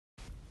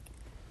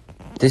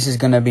This is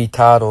going to be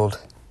titled,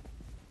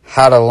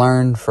 How to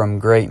Learn from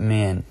Great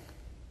Men.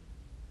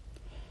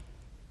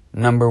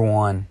 Number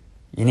 1,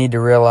 you need to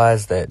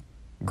realize that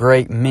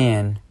great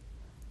men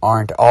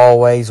aren't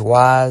always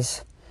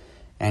wise,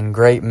 and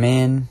great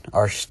men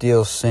are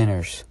still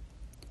sinners.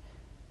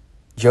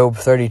 Job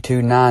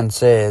 32:9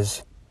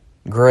 says,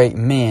 great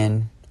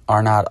men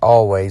are not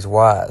always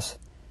wise.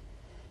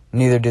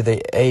 Neither do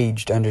the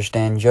aged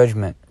understand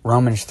judgment.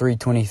 Romans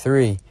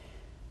 3:23,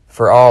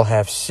 for all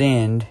have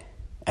sinned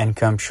and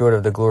come short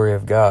of the glory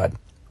of God.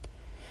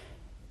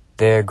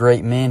 There are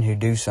great men who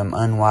do some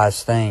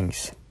unwise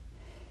things.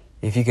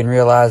 If you can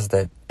realize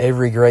that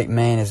every great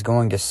man is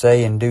going to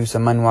say and do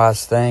some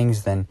unwise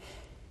things, then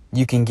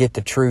you can get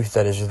the truth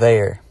that is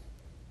there.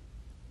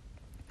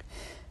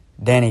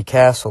 Danny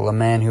Castle, a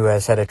man who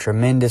has had a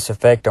tremendous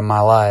effect on my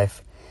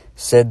life,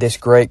 said this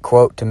great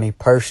quote to me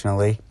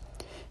personally.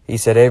 He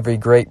said, every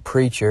great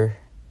preacher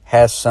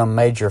has some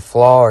major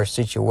flaw or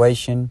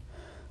situation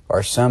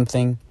or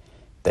something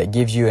that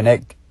gives you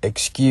an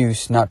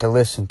excuse not to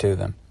listen to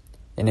them.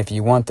 And if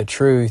you want the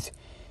truth,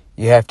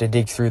 you have to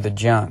dig through the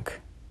junk.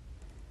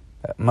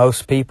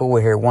 Most people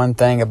will hear one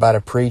thing about a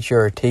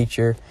preacher or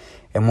teacher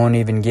and won't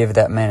even give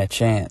that man a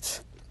chance.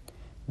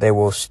 They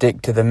will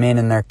stick to the men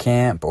in their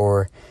camp,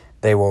 or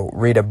they will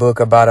read a book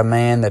about a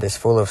man that is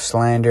full of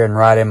slander and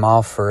write him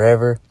off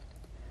forever.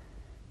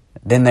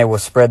 Then they will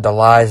spread the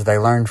lies they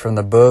learned from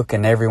the book,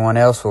 and everyone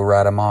else will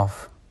write him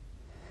off.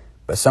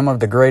 But some of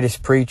the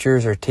greatest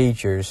preachers or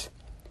teachers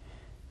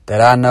that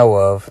I know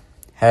of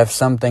have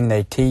something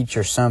they teach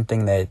or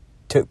something that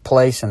took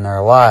place in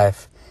their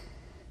life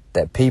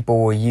that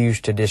people will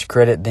use to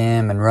discredit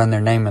them and run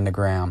their name in the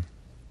ground.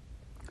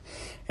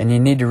 And you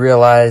need to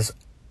realize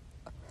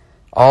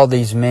all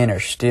these men are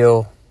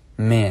still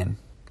men.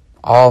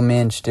 All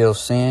men still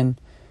sin.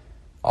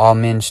 All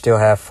men still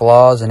have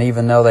flaws, and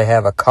even though they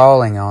have a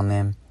calling on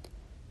them,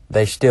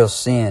 they still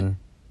sin,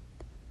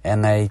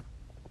 and they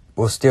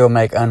will still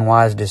make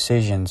unwise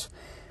decisions.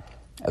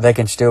 They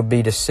can still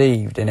be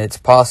deceived, and it's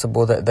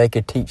possible that they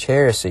could teach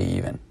heresy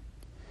even.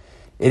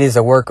 It is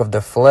a work of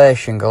the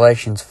flesh in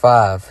Galatians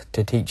 5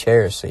 to teach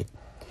heresy.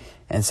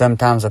 And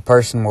sometimes a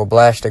person will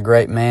blast a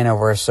great man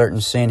over a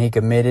certain sin he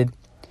committed,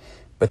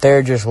 but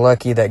they're just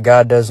lucky that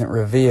God doesn't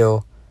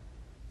reveal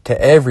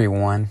to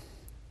everyone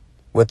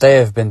what they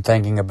have been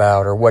thinking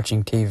about or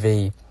watching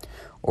TV,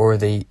 or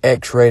the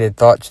X-rated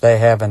thoughts they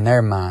have in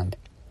their mind.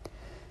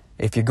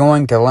 If you're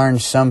going to learn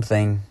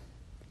something,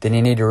 then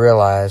you need to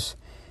realize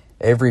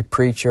every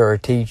preacher or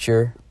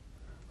teacher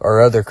or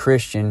other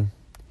Christian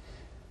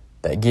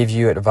that gives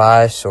you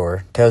advice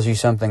or tells you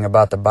something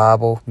about the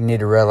Bible, you need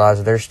to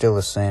realize they're still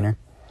a sinner.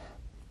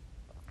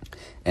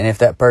 And if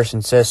that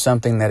person says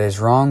something that is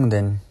wrong,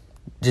 then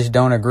just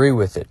don't agree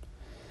with it.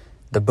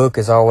 The book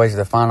is always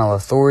the final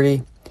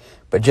authority,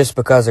 but just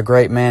because a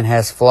great man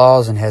has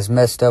flaws and has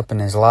messed up in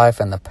his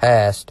life in the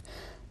past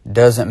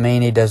doesn't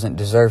mean he doesn't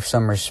deserve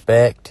some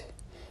respect,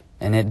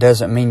 and it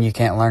doesn't mean you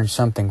can't learn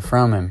something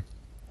from him.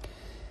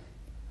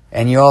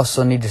 And you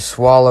also need to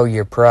swallow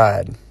your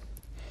pride.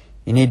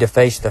 You need to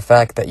face the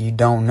fact that you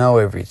don't know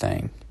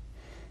everything.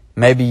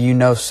 Maybe you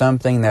know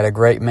something that a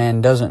great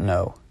man doesn't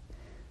know,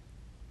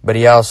 but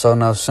he also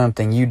knows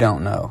something you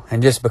don't know.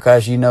 And just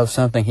because you know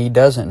something he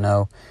doesn't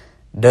know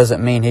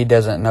doesn't mean he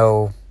doesn't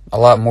know a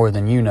lot more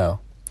than you know.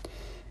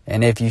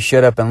 And if you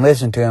shut up and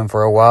listen to him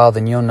for a while,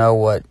 then you'll know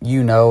what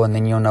you know, and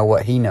then you'll know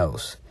what he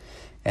knows.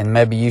 And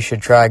maybe you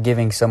should try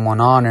giving someone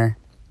honor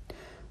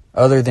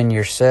other than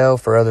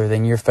yourself, or other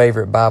than your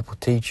favorite Bible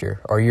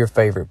teacher or your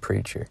favorite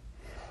preacher.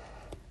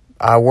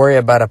 I worry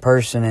about a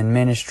person in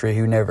ministry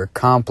who never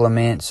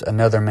compliments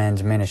another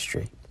man's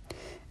ministry.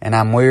 And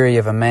I'm weary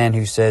of a man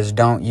who says,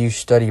 don't use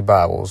study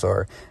Bibles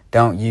or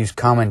don't use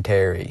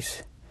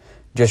commentaries.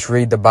 Just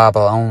read the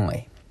Bible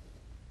only,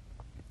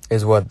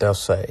 is what they'll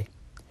say.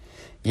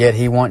 Yet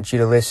he wants you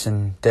to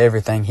listen to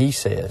everything he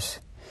says.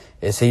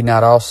 Is he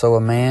not also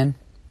a man?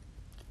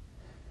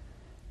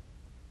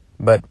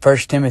 But 1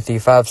 Timothy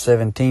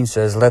 5:17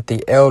 says, let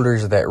the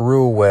elders that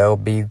rule well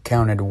be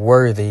counted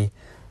worthy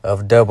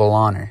of double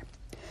honor,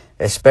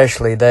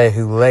 especially they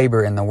who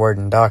labor in the word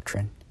and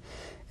doctrine.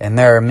 And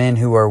there are men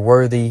who are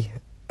worthy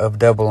of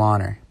double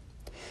honor.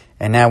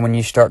 And now when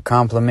you start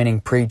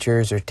complimenting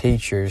preachers or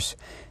teachers,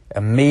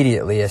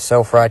 immediately a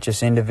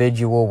self-righteous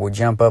individual will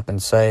jump up and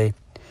say,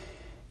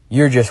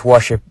 you're just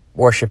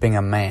worshiping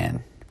a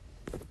man.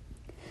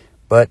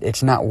 But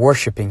it's not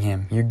worshiping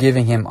him. You're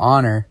giving him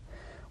honor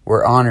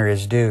where honor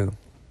is due.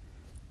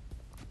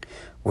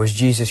 Was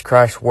Jesus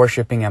Christ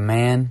worshiping a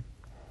man?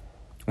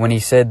 When he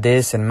said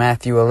this in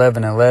Matthew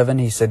 11:11,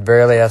 he said,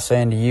 verily I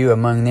say unto you,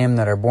 among them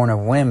that are born of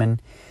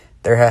women,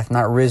 there hath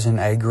not risen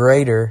a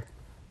greater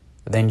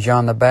than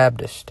John the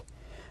Baptist.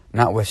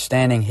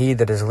 Notwithstanding, he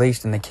that is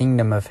least in the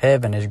kingdom of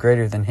heaven is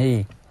greater than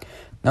he.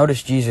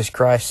 Notice Jesus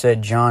Christ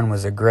said John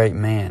was a great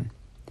man.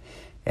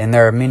 And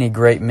there are many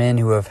great men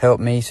who have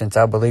helped me since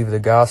I believe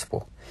the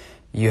gospel.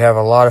 You have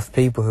a lot of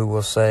people who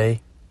will say,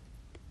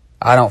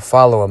 I don't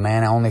follow a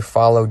man, I only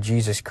follow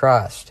Jesus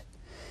Christ.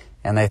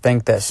 And they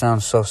think that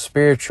sounds so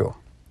spiritual.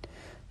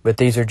 But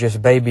these are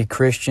just baby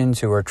Christians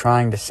who are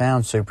trying to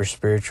sound super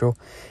spiritual,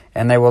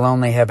 and they will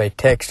only have a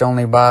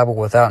text-only Bible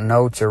without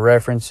notes or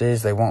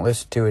references. They won't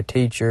listen to a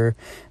teacher.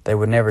 They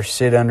would never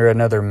sit under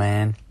another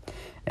man.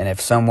 And if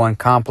someone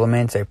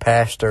compliments a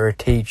pastor or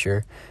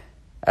teacher,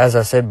 as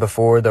I said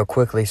before, they'll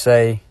quickly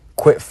say,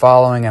 quit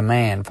following a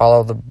man,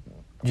 follow the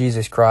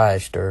Jesus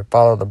Christ, or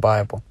follow the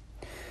Bible.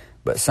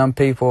 But some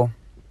people,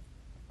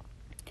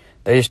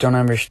 they just don't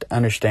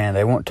understand.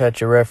 They won't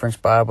touch a reference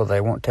Bible.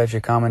 They won't touch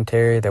a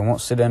commentary. They won't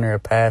sit under a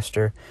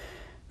pastor.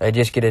 They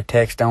just get a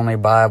text-only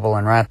Bible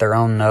and write their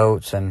own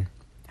notes. And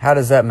how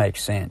does that make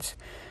sense?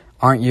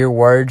 Aren't your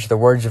words the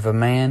words of a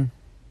man?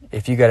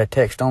 If you got a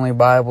text-only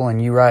Bible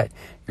and you write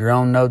your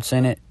own notes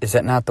in it, is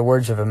that not the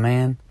words of a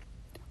man?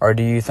 Or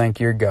do you think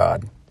you're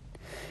God?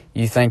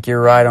 You think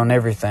you're right on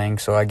everything,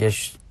 so I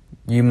guess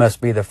you must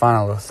be the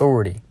final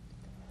authority,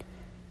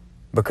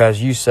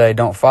 because you say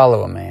don't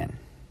follow a man.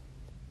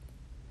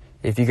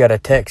 If you got a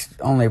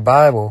text-only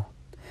Bible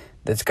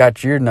that's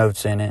got your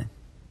notes in it,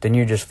 then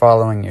you're just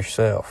following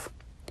yourself.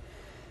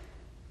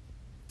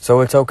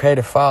 So it's okay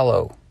to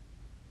follow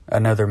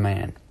another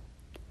man.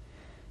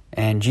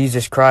 And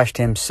Jesus Christ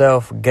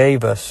himself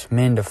gave us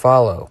men to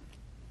follow.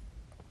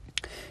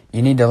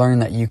 You need to learn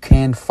that you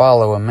can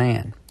follow a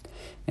man.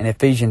 In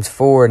Ephesians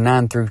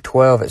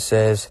 4:9-12 it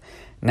says,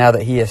 now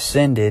that he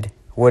ascended,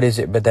 what is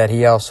it but that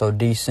he also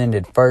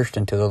descended first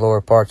into the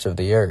lower parts of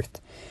the earth?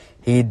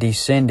 He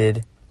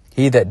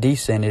that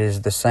descended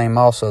is the same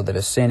also that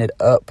ascended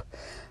up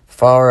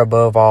far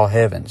above all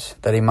heavens,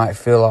 that he might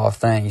fill all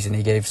things. And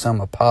he gave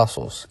some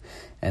apostles,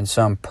 and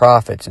some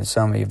prophets, and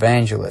some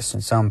evangelists,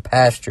 and some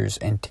pastors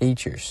and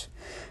teachers,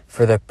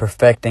 for the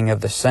perfecting of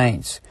the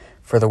saints,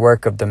 for the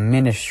work of the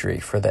ministry,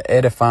 for the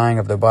edifying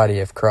of the body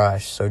of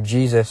Christ. So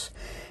Jesus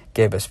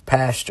gave us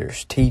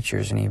pastors,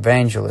 teachers, and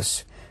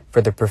evangelists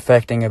for the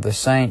perfecting of the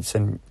saints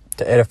and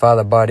to edify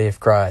the body of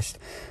Christ.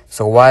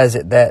 So why is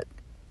it that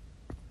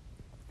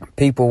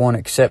people won't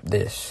accept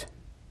this?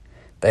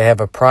 They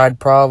have a pride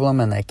problem,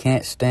 and they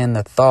can't stand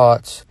the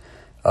thoughts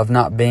of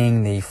not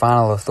being the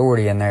final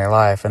authority in their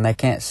life, and they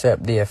can't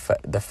accept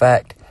the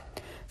fact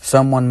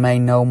someone may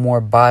know more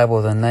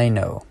Bible than they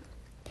know.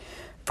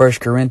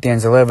 1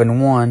 Corinthians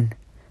 11:1,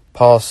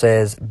 Paul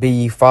says, be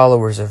ye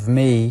followers of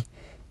me,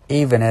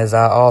 even as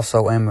I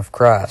also am of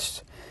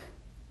Christ.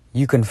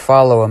 You can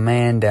follow a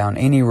man down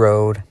any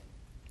road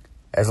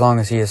as long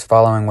as he is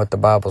following what the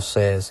Bible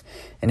says.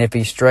 And if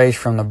he strays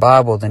from the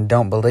Bible, then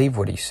don't believe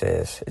what he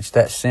says. It's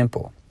that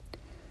simple.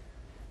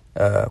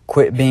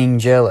 Quit being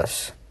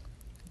jealous.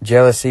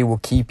 Jealousy will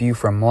keep you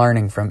from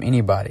learning from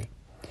anybody.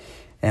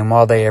 And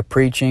while they are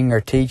preaching or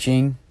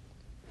teaching,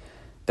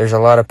 there's a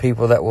lot of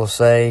people that will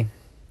say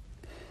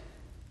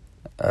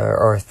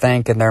or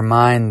think in their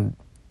mind,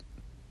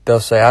 they'll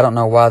say, I don't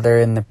know why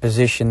they're in the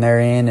position they're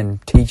in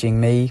and teaching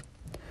me,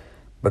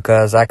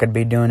 because I could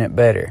be doing it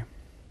better.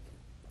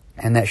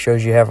 And that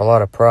shows you have a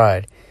lot of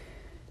pride.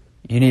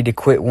 You need to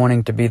quit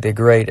wanting to be the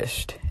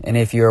greatest. And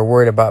if you are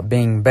worried about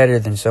being better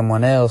than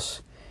someone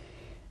else,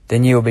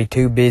 then you'll be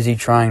too busy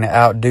trying to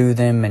outdo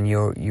them, and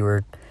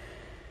you're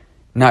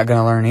not going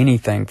to learn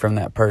anything from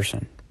that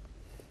person.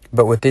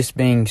 But with this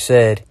being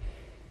said,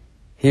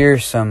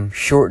 here's some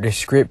short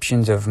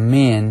descriptions of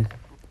men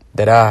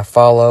that I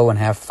follow and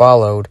have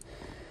followed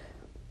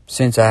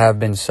since I have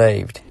been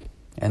saved.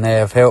 And they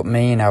have helped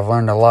me, and I've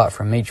learned a lot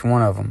from each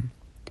one of them.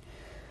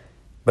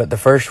 But the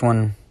first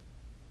one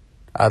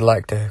I'd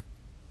like to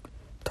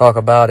talk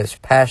about is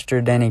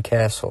Pastor Danny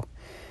Castle.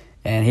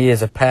 And he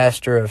is a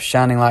pastor of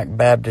Shining Light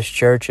Baptist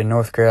Church in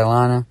North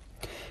Carolina.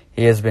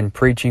 He has been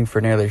preaching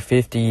for nearly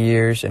 50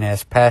 years and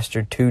has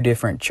pastored 2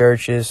 different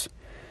churches,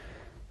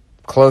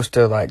 close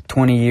to like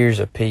 20 years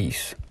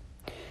apiece.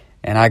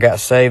 And I got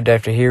saved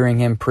after hearing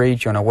him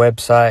preach on a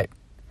website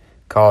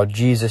called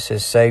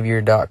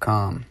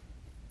JesusIsSaviour.com.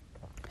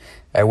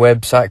 A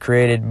website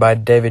created by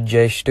David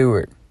J.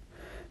 Stewart,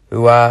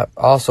 who I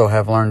also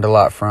have learned a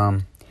lot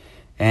from.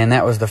 And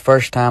that was the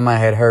first time I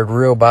had heard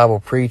real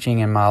Bible preaching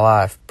in my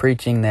life.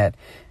 Preaching that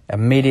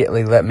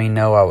immediately let me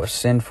know I was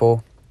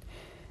sinful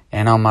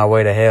and on my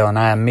way to hell. And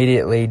I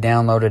immediately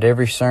downloaded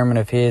every sermon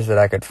of his that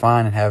I could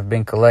find and have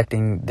been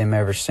collecting them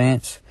ever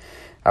since.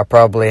 I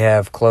probably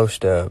have close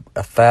to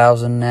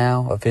 1,000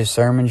 now of his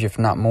sermons, if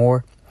not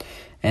more.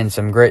 And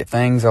some great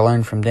things I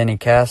learned from Danny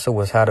Castle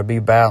was how to be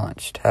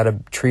balanced, how to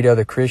treat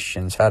other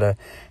Christians, how to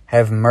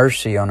have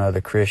mercy on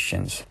other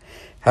Christians,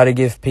 how to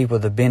give people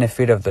the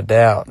benefit of the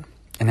doubt,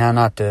 and how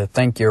not to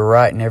think you're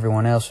right and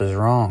everyone else is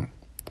wrong.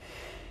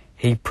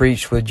 He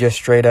preached with just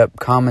straight up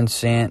common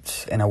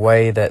sense in a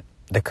way that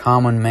the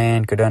common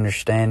man could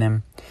understand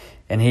him.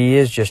 And he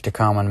is just a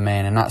common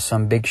man and not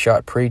some big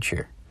shot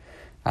preacher.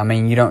 I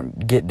mean, you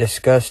don't get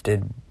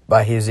disgusted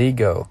by his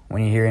ego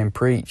when you hear him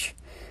preach.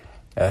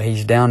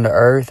 He's down to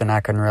earth, and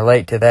I can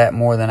relate to that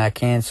more than I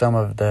can some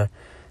of the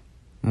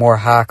more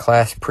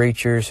high-class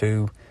preachers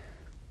who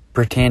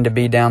pretend to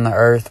be down to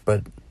earth,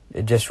 but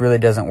it just really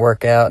doesn't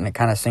work out, and it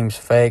kind of seems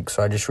fake,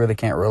 so I just really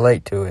can't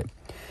relate to it.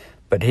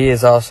 But he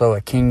is also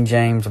a King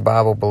James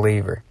Bible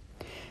believer.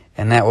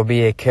 and that will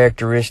be a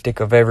characteristic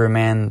of every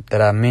man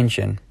that I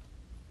mention.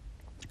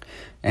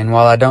 And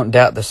while I don't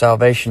doubt the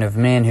salvation of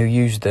men who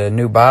use the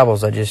new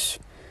Bibles, I just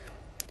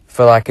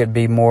feel like it'd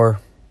be more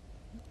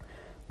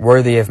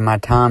worthy of my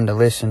time to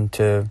listen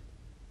to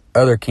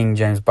other King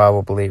James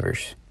Bible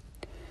believers.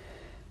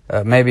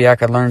 Maybe I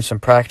could learn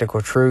some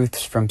practical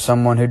truths from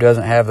someone who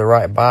doesn't have the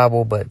right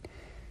Bible, but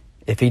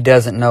if he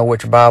doesn't know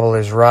which Bible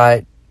is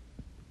right,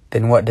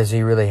 then what does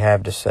he really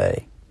have to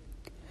say?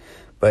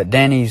 But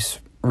Danny's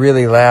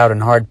really loud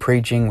and hard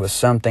preaching was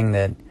something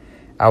that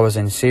I was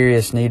in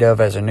serious need of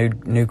as a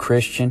new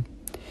Christian.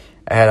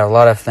 I had a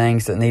lot of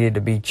things that needed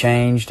to be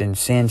changed and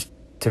sins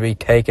to be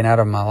taken out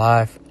of my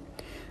life.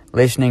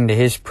 Listening to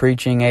his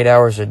preaching 8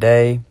 hours a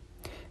day,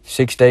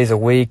 6 days a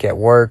week at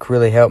work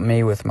really helped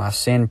me with my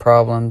sin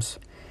problems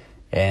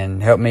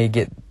and helped me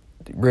get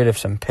rid of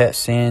some pet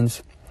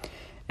sins.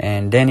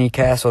 And Danny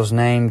Castle's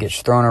name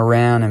gets thrown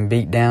around and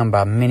beat down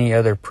by many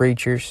other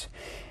preachers,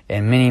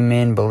 and many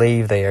men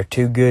believe they are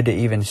too good to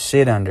even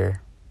sit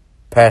under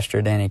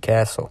Pastor Danny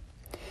Castle.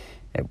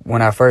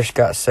 When I first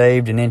got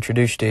saved and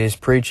introduced to his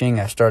preaching,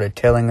 I started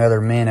telling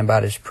other men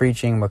about his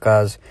preaching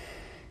because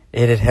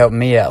it had helped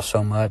me out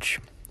so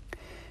much.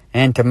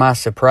 And to my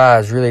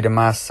surprise,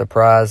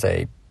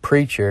 a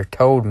preacher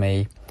told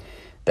me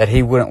that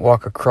he wouldn't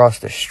walk across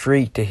the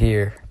street to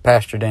hear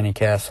Pastor Danny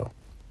Castle.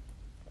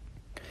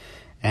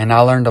 And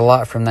I learned a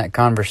lot from that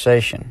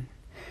conversation.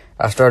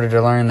 I started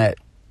to learn that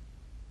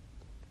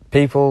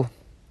people,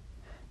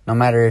 no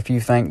matter if you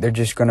think they're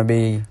just going to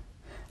be,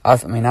 I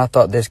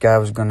thought this guy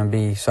was going to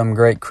be some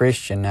great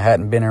Christian. I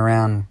hadn't been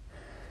around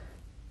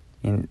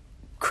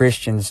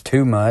Christians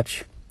too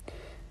much.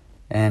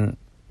 And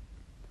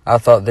I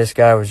thought this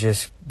guy was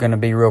just going to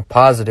be real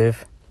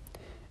positive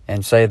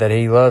and say that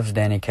he loves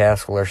Danny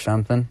Castle or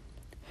something.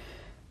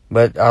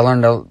 But I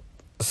learned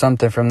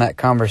something from that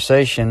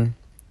conversation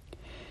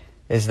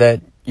is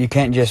that you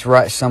can't just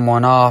write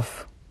someone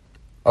off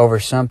over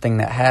something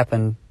that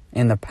happened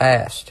in the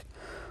past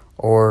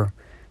or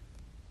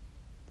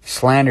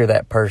slander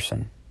that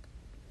person.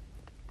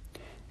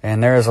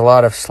 And there is a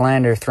lot of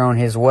slander thrown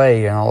his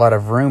way and a lot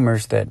of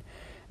rumors that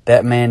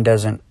man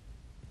doesn't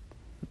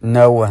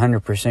know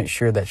 100%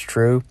 sure that's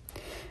true.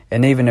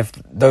 And even if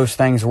those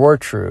things were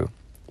true,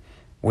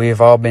 we have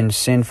all been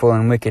sinful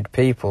and wicked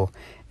people.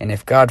 And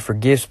if God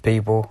forgives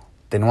people,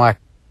 then why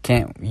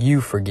can't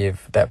you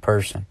forgive that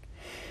person?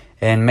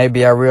 And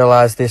maybe I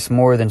realized this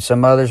more than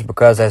some others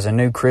because as a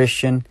new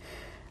Christian,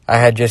 I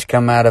had just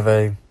come out of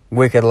a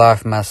wicked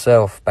life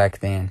myself back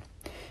then.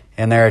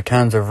 And there are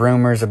tons of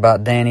rumors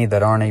about Danny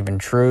that aren't even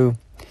true,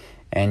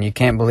 and you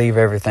can't believe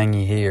everything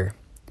you hear.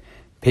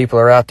 People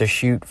are out to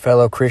shoot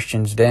fellow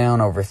Christians down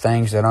over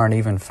things that aren't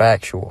even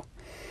factual.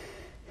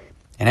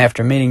 And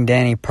after meeting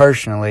Danny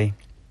personally,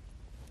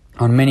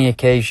 on many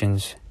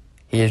occasions,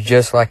 he is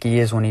just like he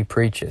is when he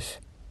preaches.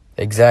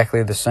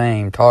 Exactly the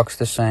same, talks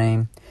the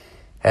same,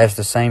 has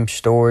the same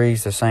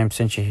stories, the same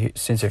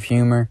sense of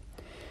humor.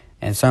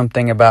 And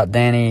something about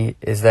Danny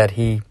is that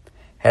he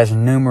has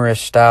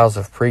numerous styles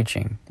of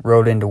preaching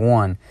rolled into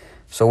one.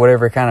 So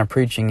whatever kind of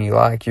preaching you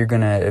like, you're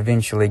going to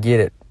eventually get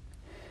it.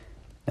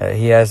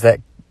 He has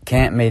that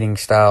camp meeting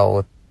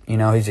style.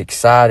 He's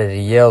excited,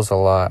 he yells a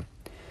lot.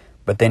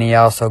 But then he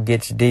also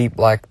gets deep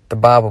like the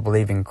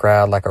Bible-believing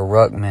crowd, like a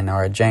Ruckman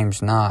or a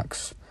James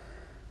Knox.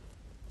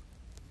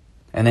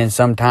 And then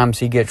sometimes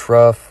he gets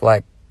rough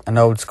like an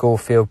old school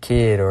Phil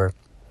Kidd or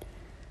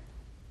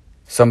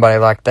somebody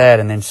like that.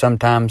 And then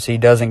sometimes he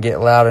doesn't get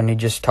loud and he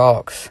just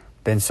talks.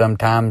 Then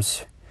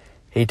sometimes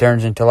he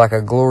turns into like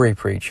a glory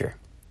preacher.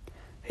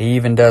 He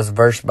even does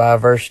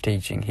verse-by-verse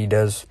teaching. He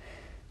does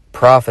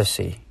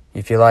prophecy.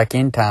 If you like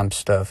end-time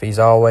stuff, he's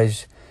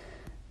always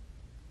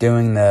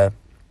doing the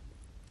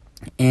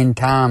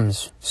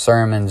end-times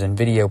sermons and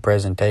video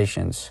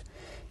presentations.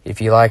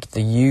 If you like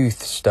the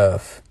youth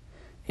stuff,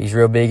 he's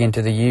real big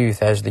into the youth,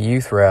 has the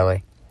youth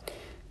rally.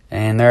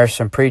 And there are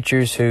some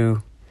preachers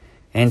who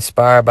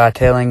inspire by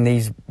telling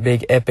these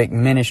big epic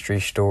ministry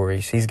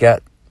stories. He's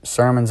got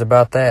sermons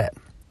about that.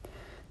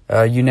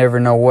 You never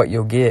know what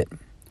you'll get,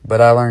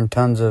 but I learned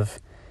tons of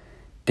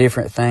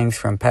different things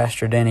from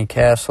Pastor Danny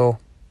Castle,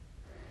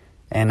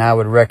 and I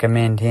would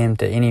recommend him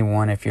to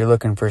anyone. If you're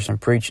looking for some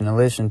preaching to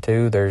listen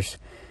to, there's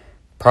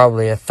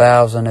probably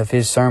 1,000 of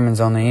his sermons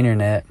on the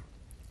internet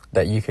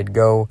that you could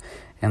go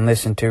and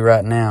listen to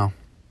right now.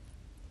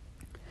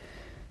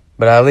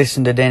 But I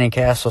listened to Danny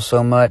Castle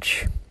so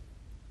much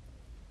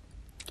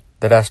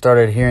that I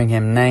started hearing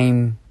him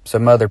name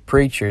some other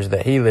preachers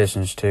that he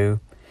listens to,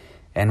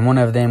 and one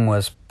of them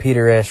was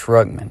Peter S.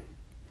 Ruckman,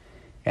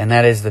 and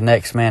that is the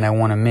next man I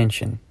want to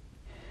mention.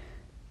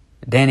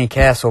 Danny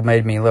Castle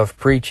made me love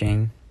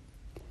preaching,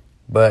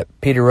 but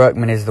Peter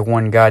Ruckman is the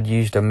one God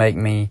used to make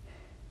me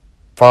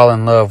fall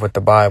in love with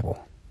the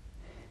Bible.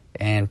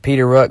 And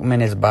Peter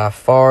Ruckman is by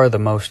far the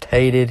most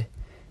hated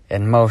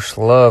and most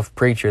loved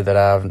preacher that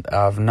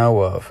I've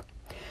know of.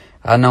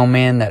 I know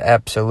men that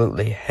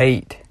absolutely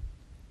hate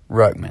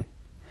Ruckman,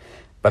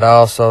 but I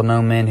also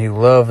know men who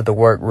love the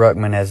work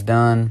Ruckman has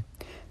done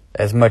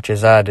as much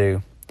as I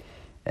do.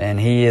 And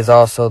he is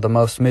also the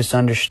most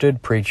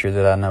misunderstood preacher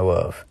that I know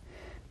of.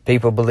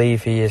 People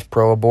believe he is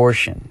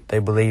pro-abortion. They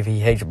believe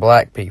he hates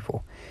black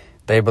people.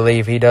 They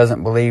believe he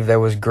doesn't believe there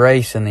was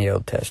grace in the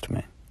Old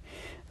Testament.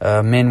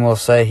 Men will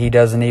say he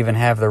doesn't even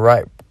have the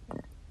right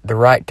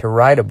to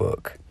write a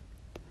book.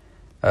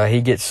 He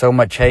gets so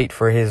much hate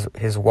for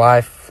his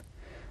wife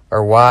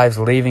or wives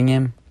leaving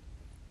him.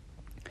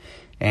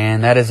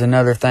 And that is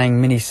another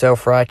thing many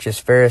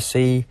self-righteous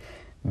Pharisee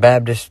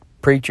Baptist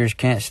preachers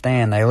can't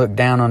stand. They look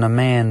down on a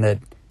man that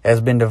has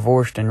been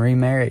divorced and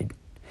remarried.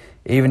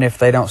 Even if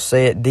they don't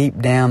say it deep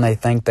down, they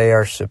think they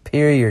are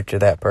superior to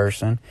that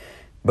person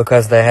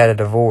because they had a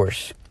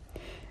divorce.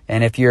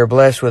 And if you are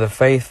blessed with a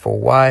faithful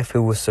wife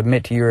who will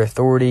submit to your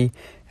authority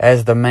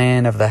as the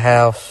man of the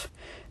house,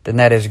 then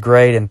that is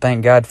great and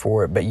thank God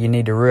for it. But you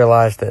need to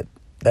realize that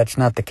that's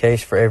not the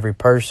case for every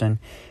person.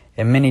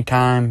 And many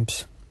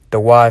times the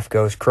wife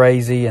goes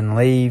crazy and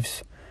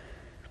leaves,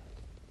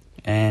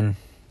 and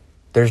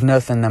there's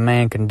nothing the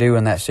man can do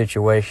in that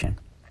situation.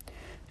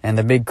 And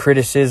the big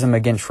criticism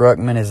against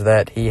Ruckman is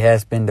that he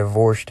has been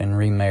divorced and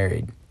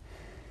remarried.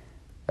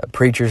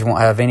 Preachers won't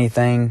have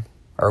anything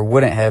or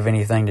wouldn't have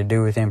anything to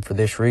do with him for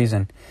this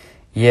reason,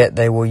 yet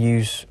they will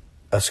use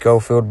a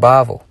Schofield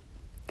Bible.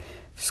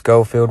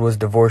 Schofield was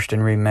divorced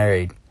and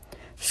remarried.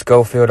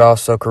 Schofield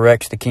also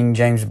corrects the King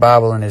James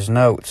Bible in his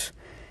notes,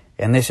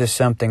 and this is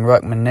something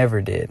Ruckman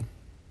never did.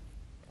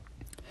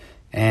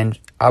 And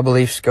I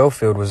believe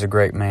Schofield was a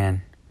great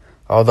man,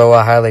 although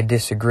I highly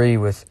disagree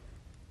with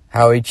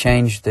how he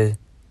changed the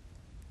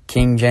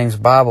King James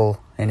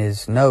Bible in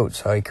his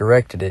notes, how he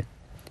corrected it.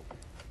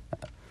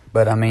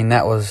 But I mean,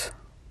 that was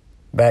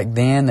back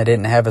then. They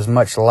didn't have as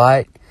much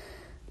light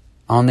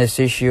on this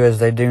issue as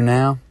they do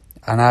now.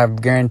 And I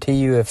guarantee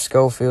you, if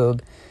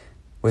Schofield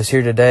was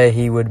here today,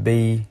 he would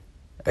be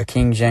a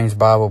King James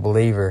Bible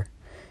believer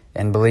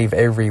and believe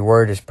every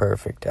word is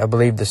perfect. I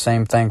believe the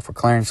same thing for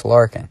Clarence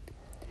Larkin.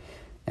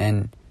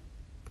 And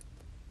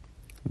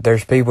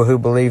there's people who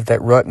believe that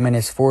Ruckman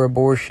is for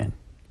abortion.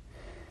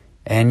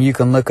 And you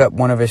can look up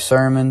one of his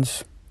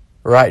sermons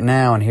right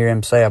now and hear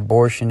him say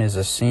abortion is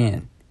a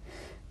sin.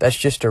 That's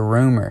just a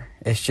rumor.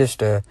 It's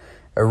just a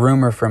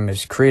rumor from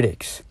his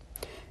critics.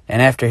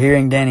 And after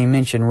hearing Danny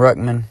mention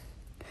Ruckman,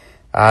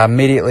 I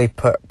immediately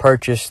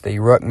purchased the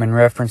Ruckman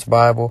Reference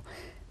Bible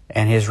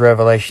and his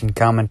Revelation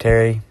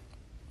commentary,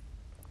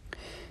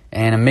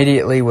 and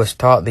immediately was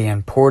taught the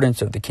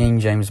importance of the King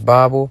James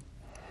Bible,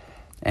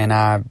 and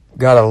I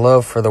got a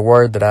love for the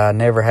word that I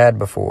never had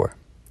before.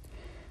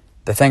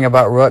 The thing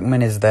about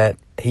Ruckman is that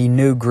he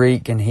knew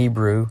Greek and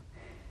Hebrew,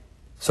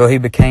 so he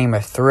became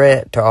a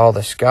threat to all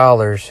the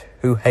scholars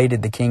who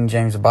hated the King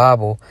James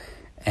Bible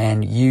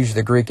and used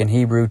the Greek and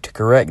Hebrew to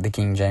correct the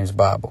King James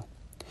Bible.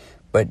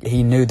 But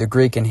he knew the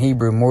Greek and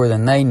Hebrew more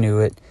than they knew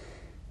it,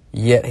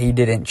 yet he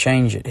didn't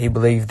change it. He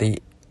believed the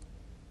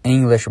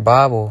English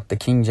Bible, the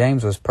King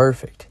James, was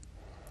perfect.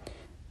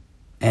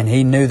 And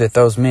he knew that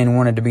those men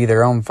wanted to be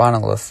their own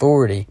final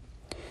authority,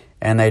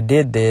 and they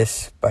did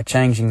this by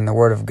changing the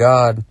Word of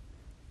God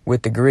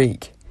with the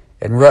Greek.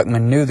 And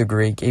Ruckman knew the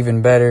Greek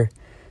even better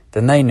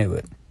than they knew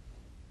it,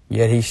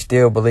 yet he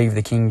still believed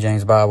the King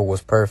James Bible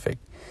was perfect.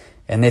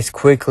 And this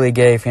quickly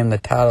gave him the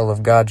title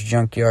of God's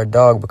junkyard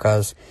dog,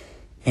 because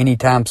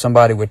anytime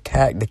somebody would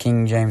attack the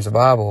King James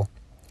Bible,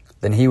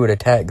 then he would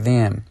attack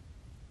them.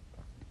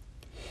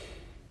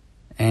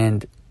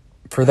 And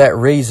for that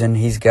reason,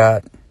 he's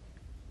got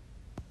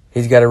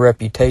a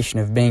reputation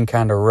of being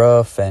kind of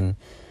rough and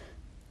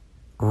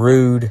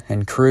rude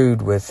and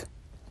crude with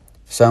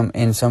some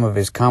of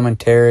his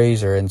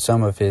commentaries or in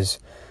some of his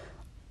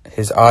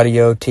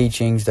audio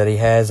teachings that he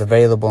has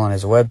available on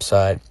his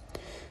website.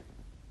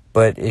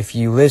 But if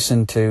you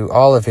listen to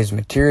all of his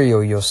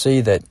material, you'll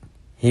see that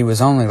he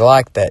was only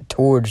like that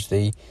towards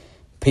the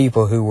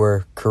people who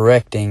were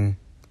correcting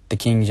the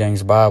King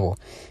James Bible.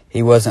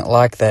 He wasn't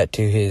like that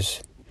to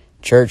his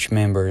church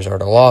members or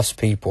to lost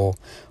people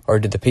or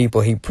to the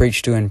people he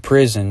preached to in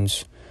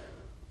prisons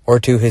or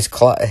to his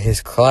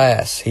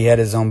class. He had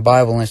his own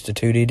Bible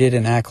Institute. He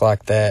didn't act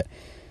like that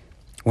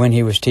when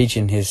he was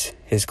teaching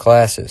his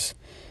classes.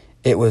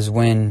 It was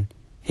when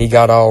he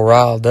got all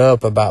riled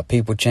up about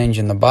people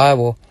changing the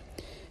Bible.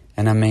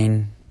 And I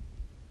mean,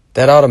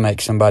 that ought to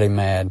make somebody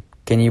mad.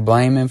 Can you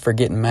blame him for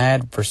getting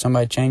mad for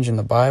somebody changing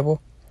the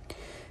Bible?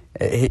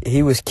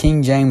 He was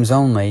King James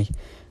only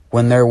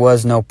when there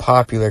was no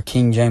popular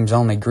King James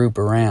only group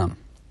around.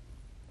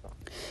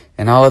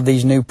 And all of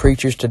these new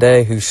preachers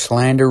today who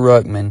slander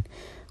Ruckman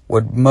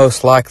would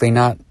most likely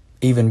not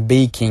even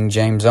be King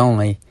James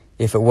only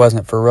if it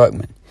wasn't for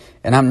Ruckman.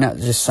 And I'm not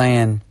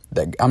saying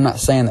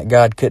that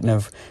God couldn't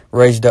have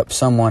raised up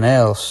someone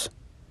else,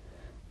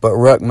 but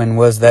Ruckman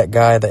was that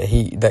guy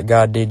that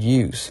God did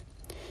use.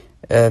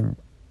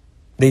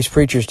 These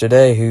preachers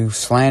today who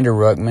slander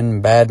Ruckman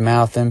and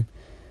badmouth him,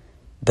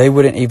 they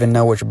wouldn't even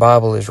know which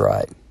Bible is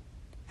right.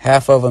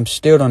 Half of them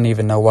still don't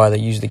even know why they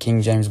use the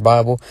King James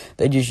Bible.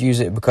 They just use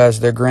it because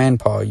their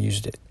grandpa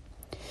used it.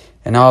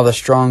 And all the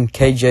strong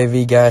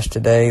KJV guys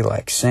today,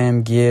 like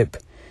Sam Gipp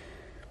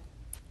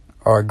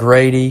or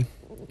Grady,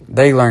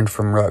 They learned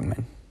from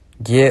Ruckman.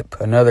 Gipp,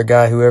 another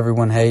guy who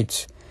everyone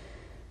hates,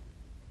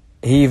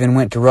 he even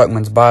went to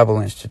Ruckman's Bible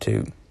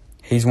Institute.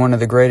 He's one of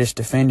the greatest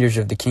defenders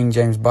of the King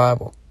James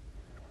Bible.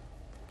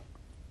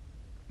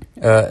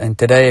 And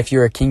today, if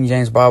you're a King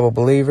James Bible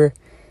believer,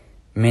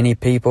 many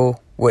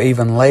people will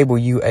even label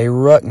you a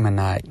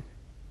Ruckmanite.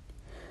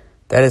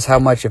 That is how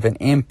much of an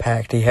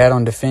impact he had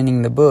on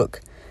defending the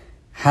book.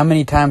 How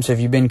many times have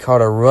you been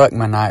called a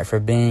Ruckmanite for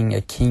being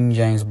a King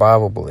James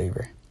Bible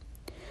believer?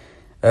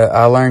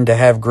 I learned to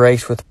have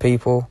grace with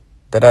people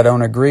that I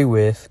don't agree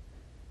with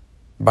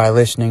by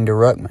listening to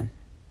Ruckman.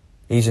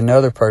 He's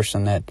another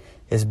person that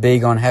is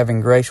big on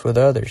having grace with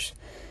others.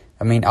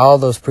 I mean, all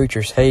those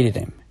preachers hated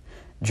him.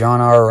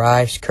 John R.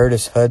 Rice,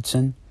 Curtis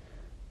Hutson,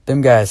 them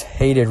guys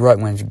hated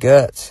Ruckman's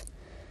guts.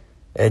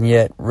 And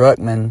yet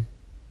Ruckman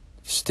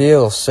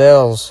still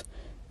sells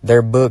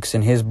their books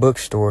in his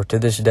bookstore to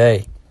this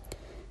day.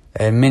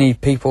 And many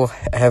people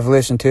have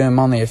listened to him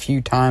only a few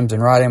times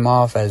and write him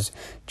off as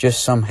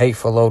just some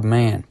hateful old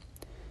man.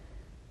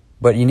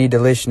 But you need to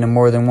listen to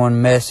more than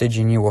one message,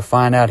 and you will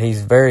find out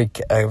he's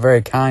a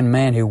very kind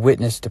man who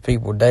witnessed to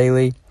people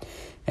daily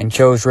and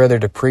chose rather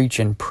to preach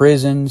in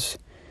prisons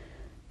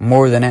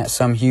more than at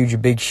some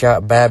huge big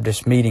shot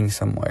Baptist meeting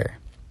somewhere.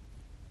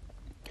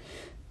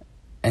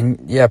 And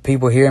yeah,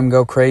 people hear him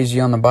go crazy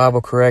on the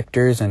Bible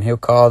correctors, and he'll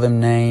call them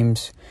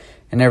names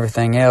and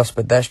everything else,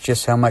 but that's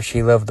just how much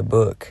he loved the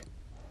book.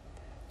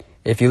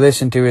 If you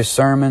listen to his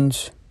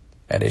sermons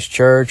at his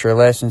church or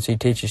lessons he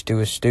teaches to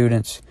his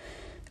students,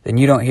 then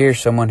you don't hear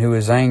someone who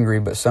is angry,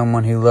 but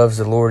someone who loves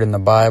the Lord and the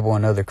Bible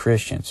and other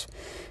Christians.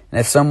 And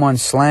if someone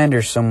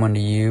slanders someone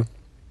to you,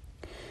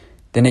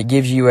 then it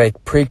gives you a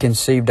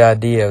preconceived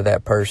idea of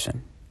that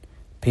person.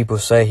 People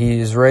say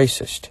he is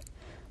racist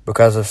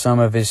because of some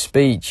of his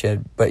speech,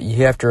 but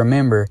you have to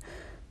remember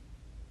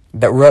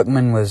that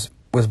Ruckman was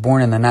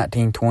born in the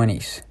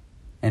 1920s,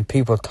 and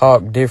people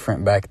talked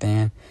different back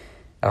then,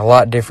 a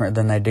lot different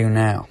than they do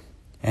now.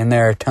 And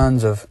there are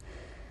tons of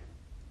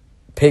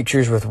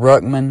pictures with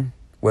Ruckman,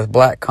 with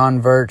black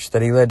converts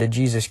that he led to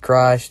Jesus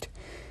Christ.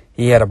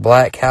 He had a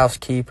black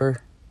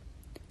housekeeper.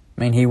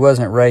 I mean, he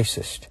wasn't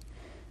racist.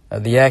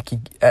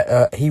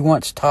 He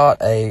once taught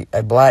a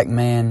black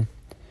man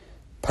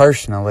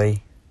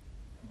personally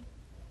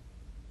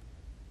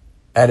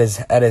at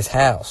his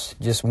house,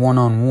 just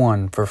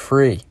one-on-one for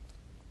free.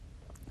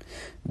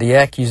 The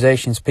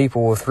accusations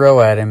people will throw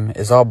at him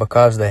is all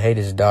because they hate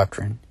his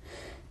doctrine.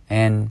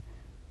 And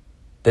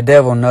the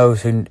devil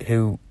knows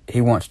who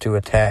he wants to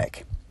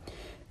attack.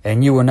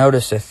 And you will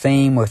notice a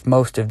theme with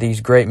most of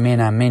these great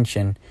men I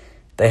mentioned.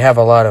 They have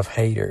a lot of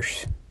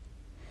haters.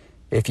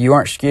 If you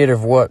aren't scared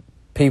of what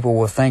people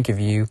will think of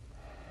you,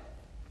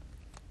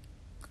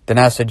 then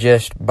I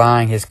suggest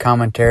buying his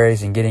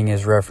commentaries and getting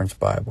his reference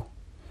Bible.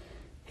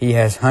 He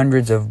has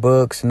hundreds of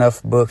books,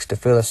 enough books to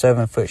fill a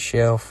 7-foot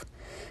shelf.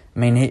 I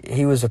mean,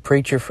 he was a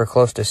preacher for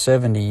close to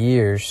 70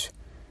 years.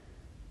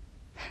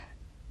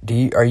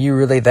 Are you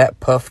really that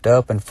puffed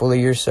up and full of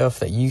yourself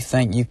that you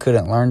think you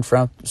couldn't learn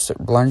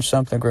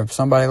something from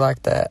somebody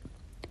like that?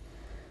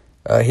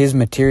 His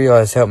material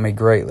has helped me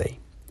greatly.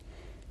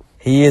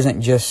 He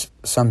isn't just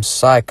some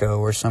psycho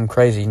or some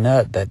crazy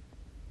nut that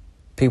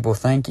people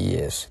think he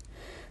is.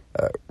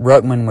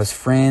 Ruckman was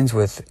friends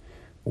with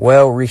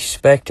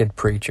well-respected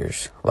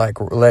preachers like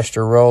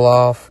Lester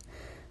Roloff,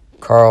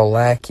 Carl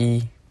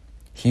Lackey,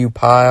 Hugh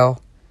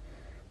Pyle,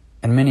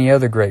 and many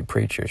other great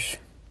preachers.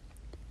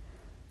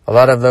 A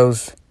lot of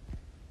those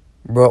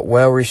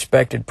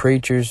well-respected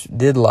preachers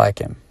did like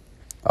him,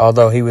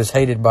 although he was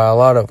hated by a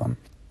lot of them.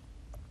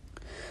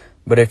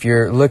 But if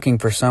you're looking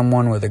for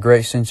someone with a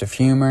great sense of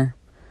humor,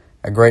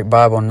 a great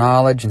Bible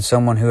knowledge, and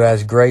someone who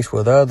has grace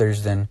with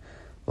others, then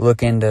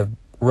look into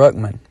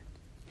Ruckman.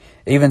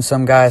 Even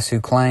some guys who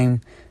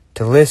claim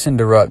to listen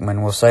to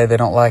Ruckman will say they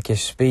don't like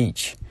his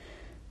speech,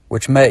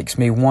 which makes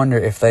me wonder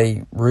if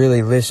they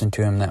really listen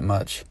to him that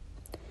much.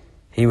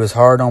 He was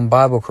hard on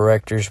Bible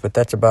correctors, but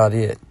that's about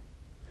it.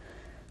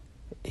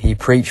 He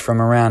preached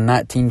from around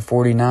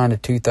 1949 to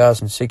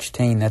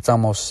 2016. That's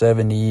almost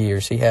 70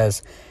 years. He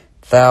has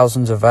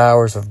thousands of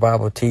hours of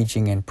Bible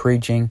teaching and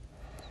preaching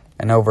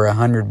and over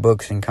 100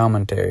 books and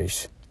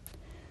commentaries.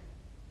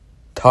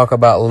 Talk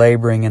about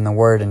laboring in the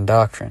Word and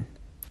doctrine.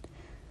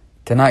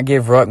 To not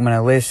give Ruckman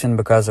a listen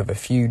because of a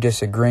few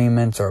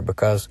disagreements or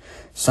because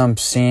some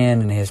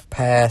sin in his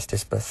past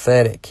is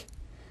pathetic.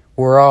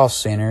 We're all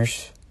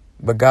sinners,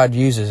 but God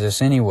uses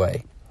us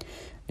anyway.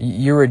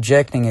 You're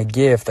rejecting a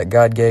gift that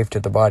God gave to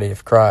the body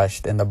of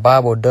Christ, and the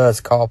Bible does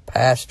call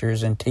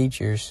pastors and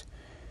teachers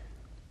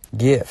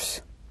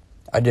gifts.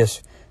 I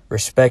just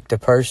respect a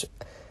person.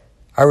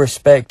 I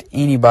respect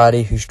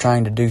anybody who's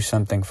trying to do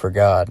something for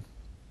God.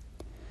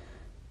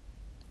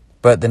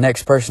 But the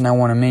next person I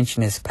want to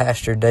mention is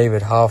Pastor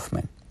David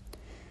Hoffman.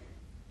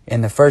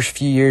 In the first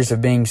few years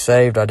of being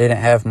saved, I didn't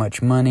have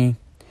much money,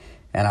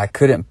 and I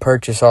couldn't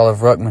purchase all of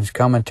Ruckman's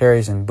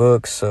commentaries and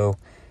books, so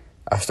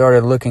I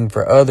started looking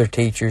for other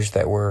teachers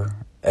that were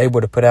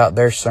able to put out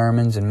their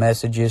sermons and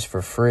messages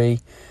for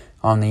free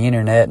on the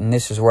internet, and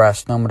this is where I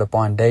stumbled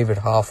upon David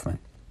Hoffman.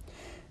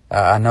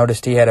 I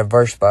noticed he had a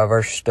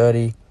verse-by-verse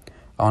study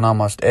on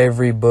almost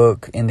every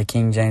book in the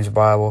King James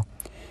Bible,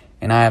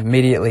 and I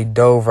immediately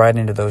dove right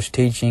into those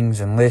teachings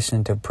and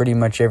listened to pretty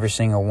much every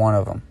single one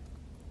of them.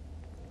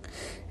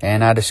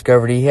 And I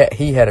discovered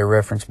he had a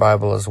reference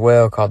Bible as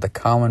well called the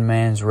Common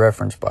Man's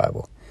Reference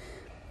Bible.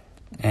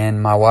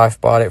 And my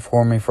wife bought it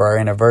for me for our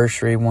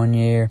anniversary one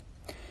year.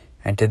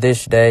 And to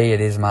this day,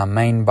 it is my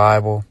main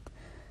Bible.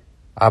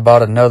 I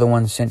bought another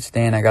one since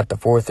then. I got the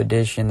 4th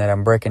edition that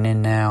I'm breaking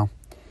in now.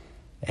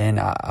 And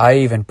I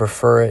even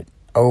prefer it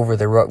over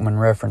the Ruckman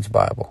Reference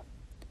Bible.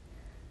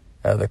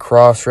 The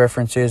cross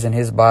references in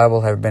his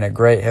Bible have been a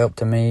great help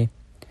to me.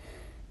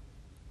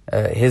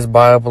 His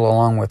Bible,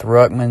 along with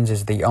Ruckman's,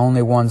 is the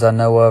only ones I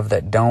know of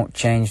that don't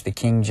change the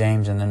King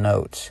James in the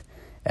notes.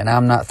 And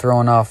I'm not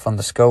throwing off on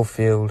the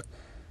Schofield.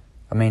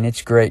 I mean,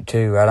 it's great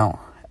too. I don't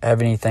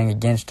have anything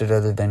against it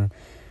other than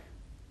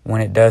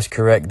when it does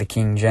correct the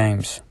King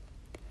James.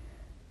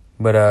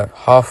 But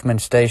Hoffman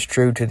stays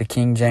true to the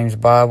King James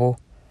Bible,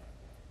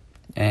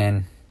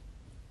 and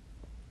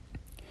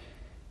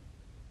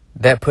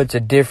that puts a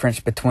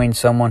difference between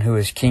someone who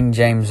is King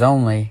James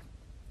only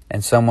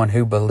and someone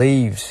who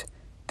believes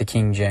the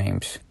King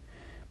James.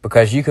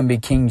 Because you can be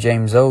King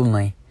James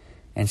only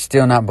and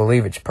still not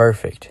believe it's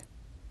perfect.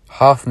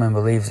 Hoffman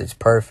believes it's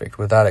perfect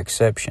without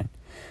exception.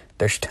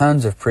 There's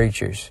tons of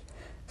preachers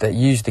that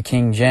use the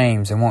King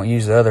James and won't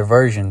use the other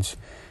versions,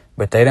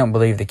 but they don't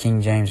believe the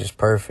King James is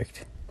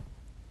perfect.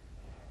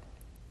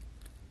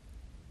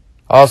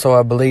 Also,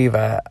 I believe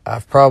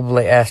I've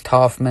probably asked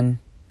Hoffman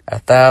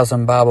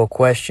 1,000 Bible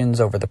questions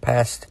over the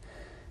past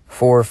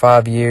 4 or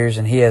 5 years,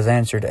 and he has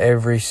answered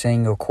every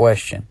single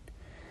question.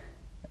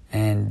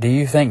 And do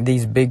you think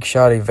these big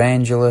shot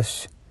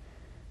evangelists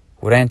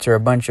would answer a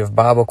bunch of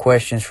Bible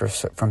questions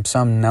from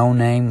some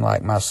no-name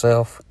like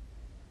myself?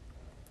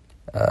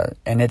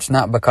 And it's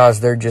not because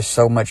they're just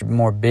so much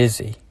more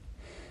busy.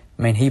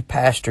 I mean, he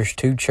pastors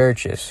 2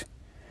 churches,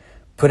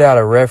 put out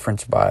a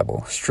reference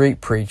Bible,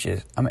 street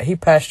preaches. I mean, he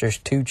pastors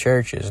 2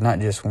 churches, not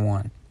just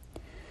one.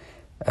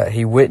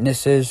 He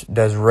witnesses,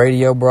 does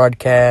radio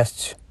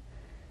broadcasts,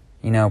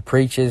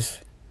 preaches,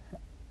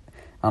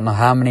 I don't know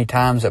how many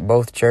times at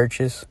both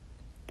churches.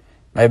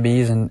 Maybe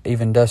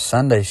even does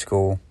Sunday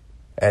school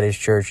at his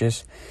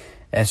churches,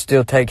 and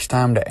still takes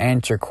time to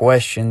answer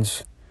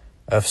questions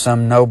of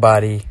some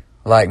nobody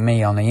like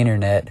me on the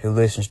internet who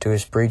listens to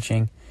his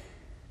preaching.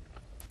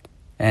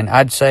 And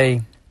I'd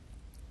say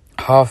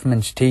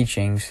Hoffman's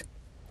teachings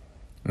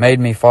made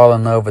me fall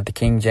in love with the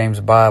King James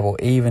Bible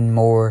even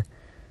more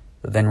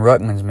than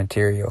Ruckman's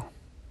material.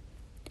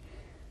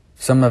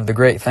 Some of the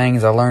great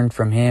things I learned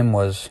from him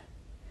was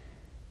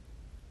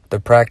the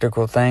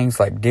practical things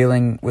like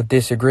dealing with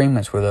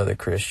disagreements with other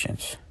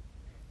Christians,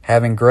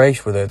 having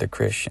grace with other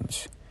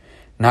Christians,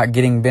 not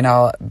getting bent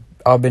out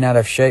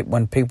of shape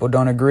when people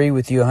don't agree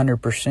with you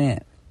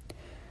 100%.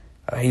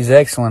 He's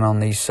excellent on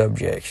these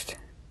subjects.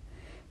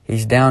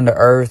 He's down to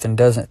earth and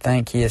doesn't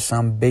think he is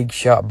some big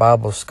shot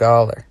Bible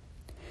scholar.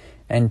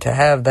 And to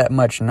have that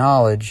much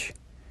knowledge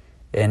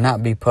and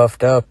not be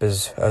puffed up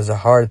is a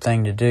hard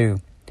thing to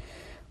do.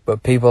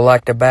 But people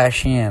like to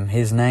bash him.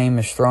 His name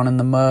is thrown in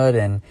the mud,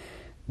 and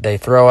they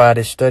throw out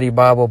his study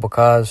Bible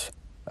because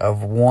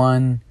of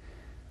one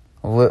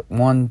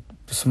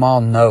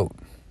small note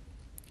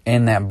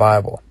in that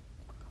Bible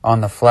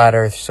on the flat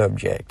earth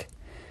subject.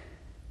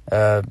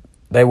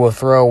 They will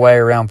throw away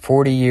around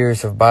 40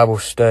 years of Bible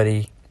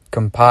study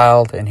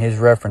compiled in his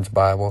reference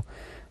Bible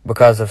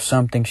because of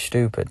something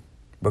stupid,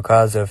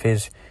 because of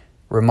his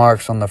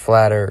remarks on the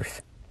flat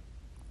earth.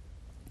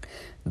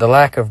 The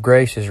lack of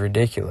grace is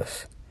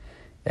ridiculous.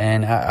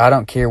 And I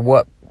don't care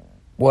what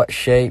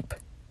shape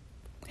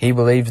he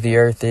believes the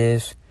earth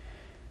is,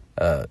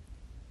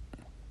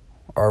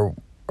 or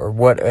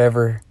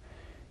whatever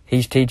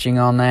he's teaching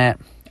on that.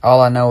 All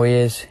I know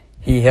is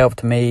he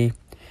helped me,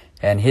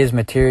 and his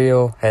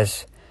material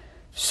has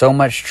so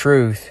much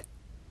truth.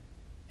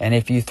 And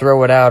if you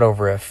throw it out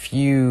over a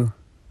few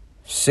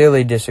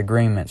silly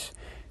disagreements,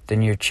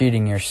 then you're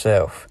cheating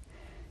yourself.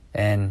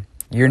 And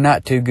you're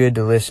not too good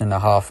to listen to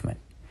Hoffman.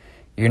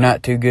 You're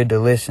not too good to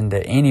listen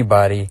to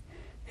anybody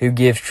who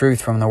gives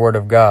truth from the Word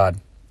of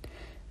God.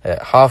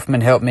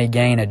 Hoffman helped me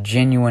gain a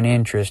genuine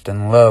interest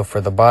and love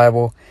for the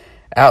Bible.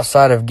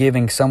 Outside of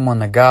giving someone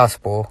the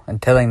gospel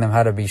and telling them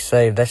how to be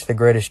saved, that's the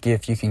greatest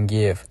gift you can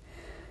give.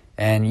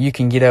 And you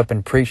can get up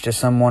and preach to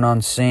someone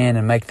on sin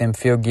and make them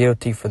feel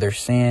guilty for their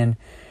sin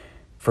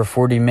for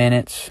 40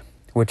 minutes,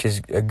 which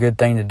is a good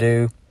thing to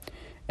do.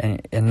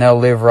 And they'll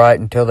live right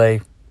until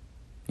they,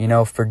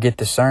 forget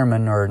the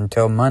sermon, or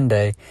until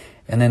Monday,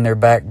 and then they're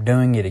back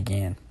doing it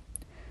again.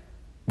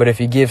 But if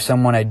you give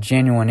someone a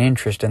genuine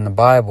interest in the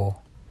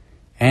Bible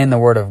and the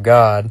Word of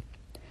God,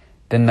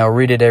 then they'll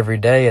read it every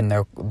day, and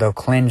they'll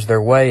cleanse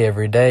their way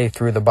every day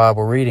through the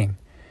Bible reading,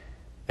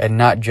 and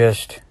not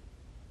just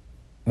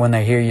when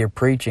they hear you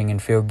preaching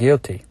and feel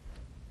guilty.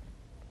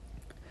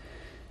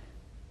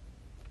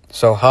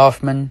 So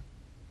Hoffman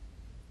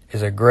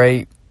is a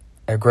great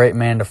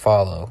man to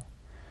follow.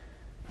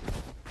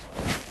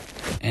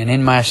 And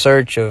in my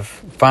search of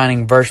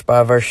finding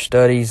verse-by-verse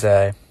studies,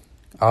 I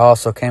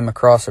also came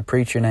across a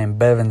preacher named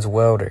Bevans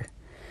Welder.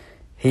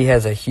 He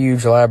has a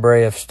huge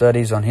library of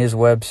studies on his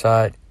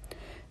website,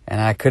 and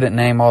I couldn't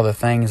name all the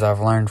things I've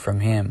learned from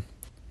him.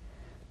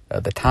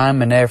 The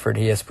time and effort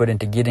he has put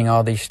into getting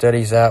all these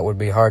studies out would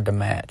be hard to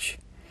match.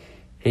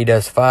 He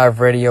does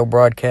 5 radio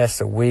broadcasts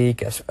a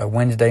week, a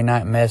Wednesday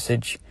night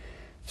message,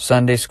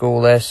 Sunday school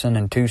lesson,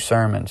 and 2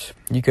 sermons.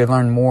 You could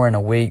learn more in a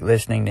week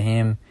listening to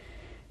him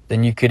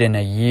than you could in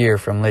a year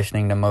from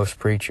listening to most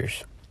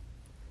preachers.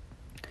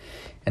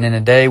 And in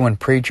a day when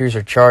preachers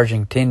are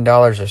charging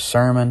 $10 a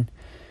sermon,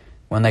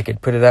 when they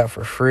could put it out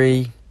for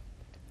free,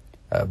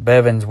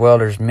 Bevans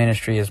Welder's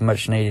ministry is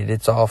much needed.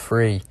 It's all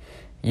free.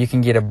 You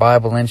can get a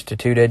Bible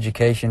Institute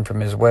education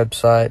from his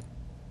website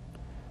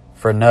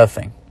for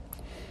nothing.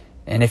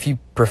 And if you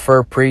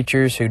prefer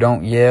preachers who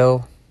don't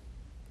yell,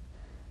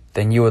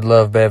 then you would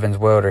love Bevans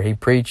Welder. He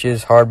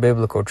preaches hard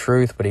biblical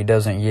truth, but he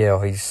doesn't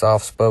yell. He's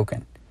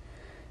soft-spoken.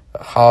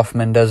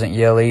 Hoffman doesn't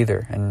yell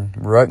either, and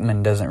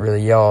Ruckman doesn't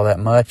really yell all that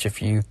much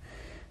if you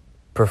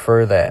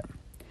prefer that.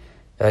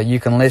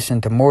 You can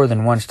listen to more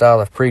than one style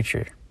of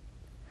preacher.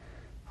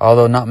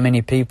 Although not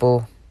many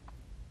people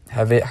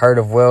have heard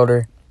of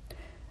Welder,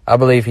 I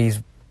believe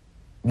he's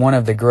one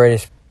of the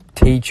greatest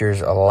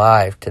teachers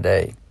alive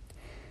today.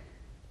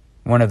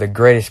 One of the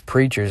greatest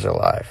preachers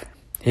alive.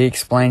 He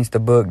explains the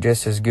book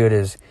just as good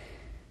as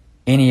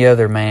any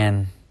other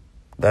man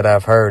that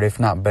I've heard, if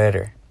not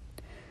better.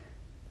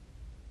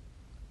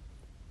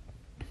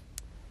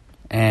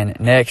 And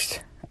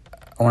next,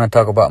 I want to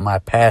talk about my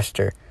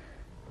pastor.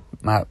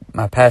 My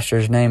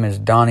pastor's name is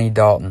Donnie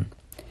Dalton,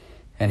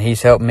 and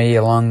he's helped me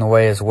along the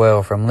way as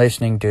well. From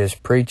listening to his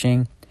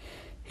preaching,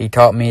 he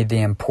taught me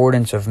the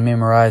importance of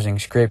memorizing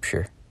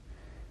Scripture.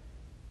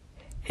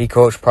 He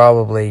quotes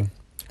probably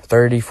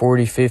 30,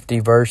 40, 50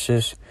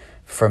 verses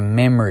from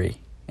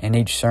memory in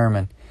each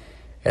sermon,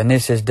 and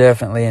this has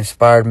definitely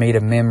inspired me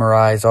to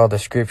memorize all the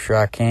Scripture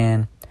I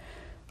can,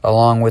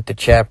 along with the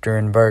chapter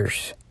and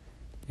verse.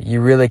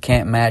 You really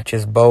can't match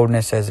his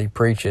boldness as he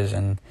preaches,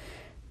 and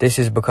this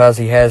is because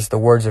he has the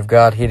words of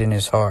God hid in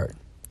his heart.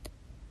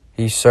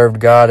 He's served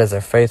God as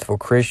a faithful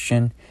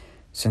Christian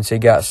since he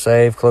got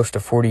saved close to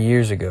 40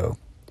 years ago.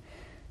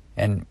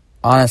 And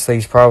honestly,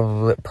 he's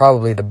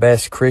probably the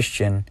best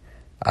Christian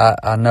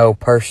I know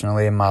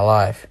personally in my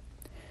life.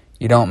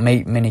 You don't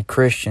meet many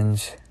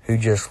Christians who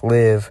just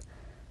live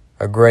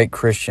a great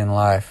Christian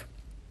life.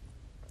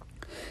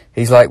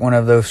 He's like one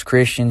of those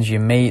Christians you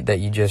meet that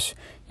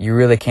you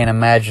really can't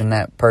imagine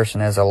that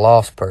person as a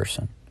lost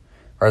person,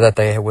 or that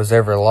they was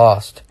ever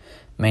lost.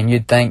 I mean,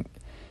 you'd think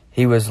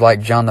he was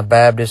like John the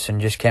Baptist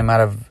and just came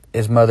out of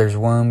his mother's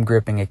womb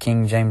gripping a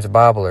King James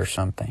Bible or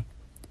something.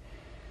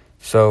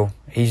 So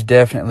he's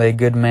definitely a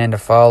good man to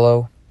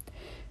follow,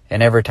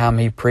 and every time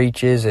he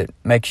preaches, it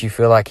makes you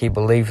feel like he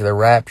believes the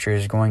rapture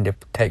is going to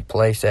take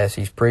place as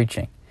he's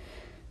preaching.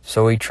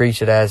 So he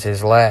treats it as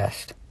his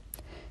last.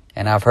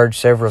 And I've heard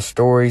several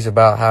stories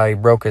about how he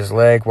broke his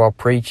leg while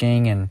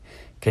preaching and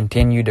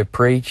continued to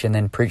preach and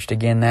then preached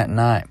again that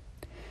night.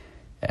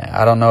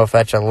 I don't know if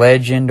that's a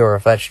legend or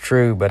if that's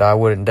true, but I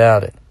wouldn't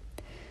doubt it.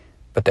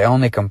 But the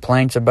only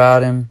complaints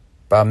about him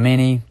by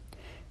many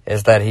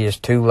is that he is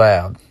too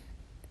loud.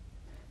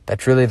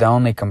 That's really the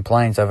only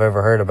complaints I've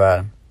ever heard about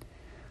him.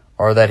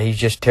 Or that he's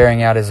just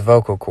tearing out his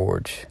vocal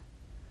cords.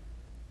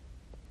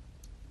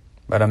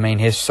 But I mean,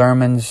 his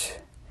sermons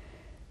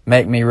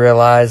make me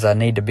realize I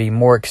need to be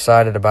more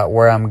excited about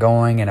where I'm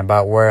going and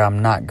about where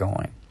I'm not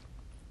going.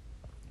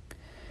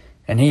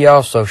 And he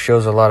also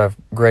shows a lot of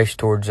grace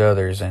towards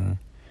others and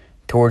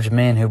towards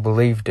men who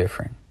believe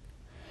different.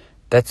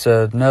 That's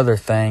another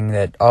thing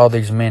that all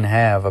these men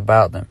have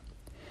about them.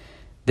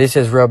 This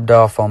has rubbed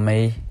off on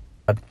me.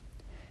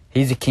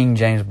 He's a King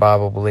James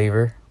Bible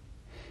believer.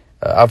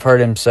 I've heard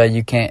him say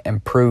you can't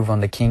improve on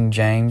the King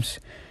James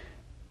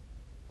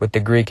with the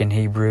Greek and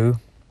Hebrew.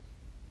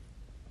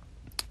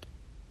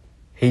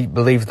 He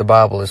believes the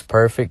Bible is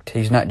perfect.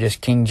 He's not just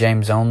King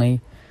James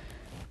only.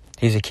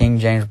 He's a King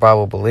James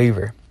Bible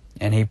believer.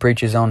 And he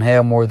preaches on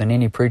hell more than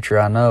any preacher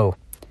I know.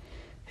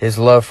 His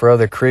love for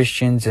other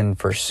Christians and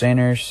for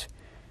sinners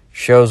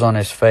shows on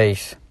his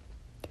face.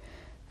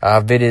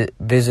 I've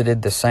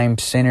visited the same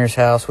sinner's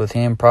house with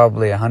him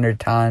probably 100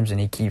 times, and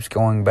he keeps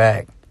going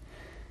back.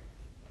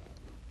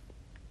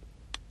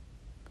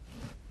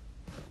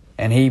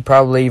 And he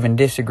probably even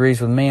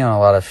disagrees with me on a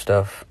lot of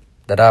stuff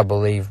that I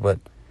believe, but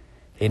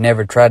he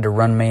never tried to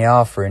run me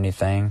off or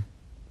anything,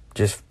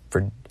 just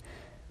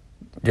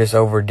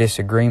over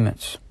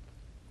disagreements.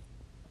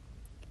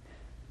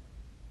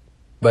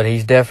 But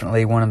he's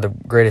definitely one of the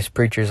greatest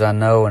preachers I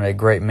know and a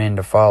great man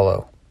to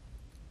follow.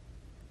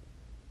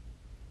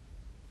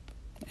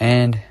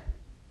 And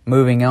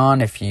moving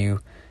on, if you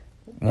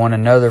want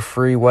another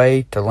free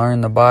way to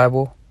learn the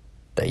Bible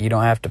that you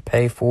don't have to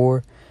pay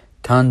for,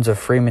 tons of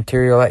free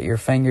material at your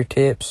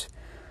fingertips,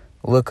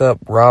 look up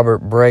Robert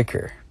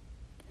Breaker.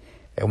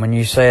 And when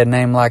you say a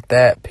name like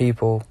that,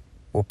 people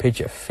will pitch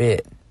a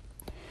fit.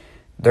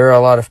 there are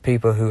a lot of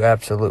people who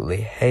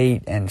absolutely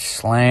hate and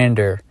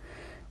slander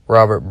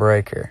Robert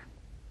Breaker.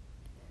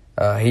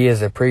 He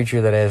is a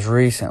preacher that has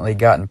recently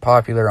gotten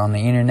popular on the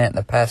internet in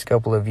the past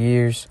couple of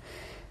years,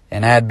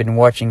 and I had been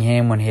watching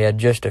him when he had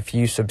just a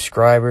few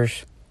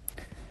subscribers,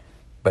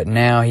 but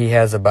now he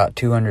has about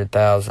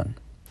 200,000.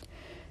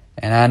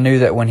 And I knew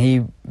that when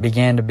he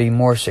began to be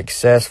more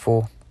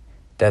successful,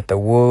 that the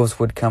wolves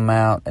would come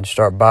out and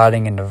start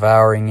biting and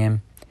devouring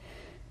him.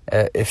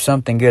 If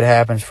something good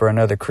happens for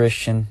another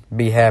Christian,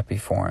 be happy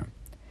for him.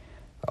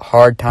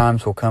 Hard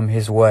times will come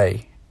his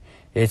way.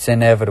 It's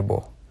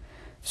inevitable.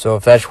 So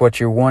if that's what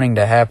you're wanting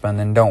to happen,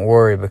 then don't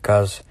worry,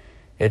 because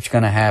it's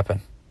going to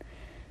happen.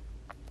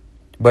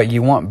 But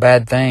you want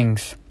bad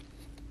things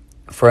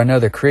for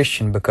another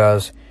Christian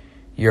because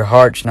your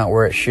heart's not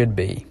where it should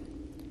be.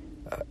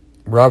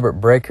 Robert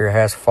Breaker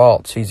has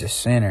faults. He's a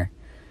sinner.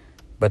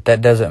 But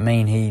that doesn't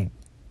mean he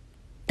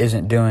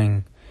isn't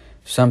doing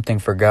something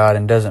for God,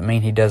 and doesn't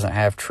mean he doesn't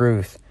have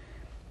truth.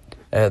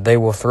 They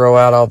will throw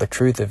out all the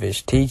truth of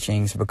his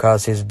teachings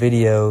because his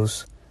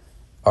videos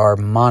are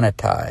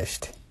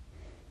monetized,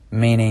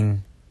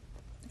 meaning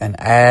an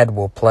ad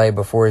will play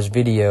before his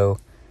video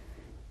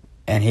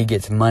and he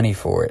gets money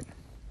for it.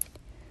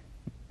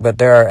 But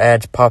there are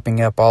ads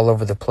popping up all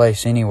over the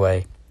place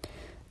anyway.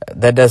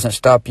 That doesn't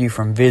stop you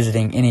from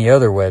visiting any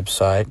other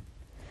website.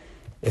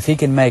 If he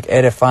can make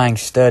edifying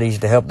studies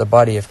to help the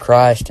body of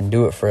Christ and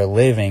do it for a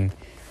living,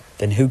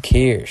 then who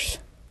cares?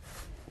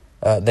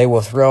 They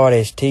will throw out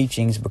his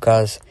teachings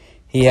because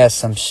he has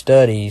some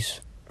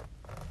studies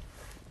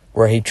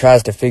where he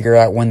tries to figure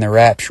out when the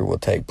rapture will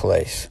take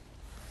place.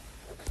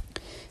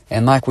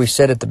 And like we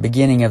said at the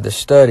beginning of the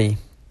study,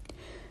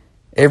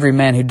 every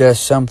man who does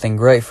something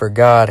great for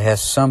God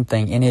has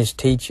something in his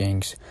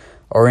teachings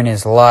or in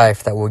his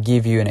life that will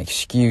give you an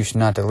excuse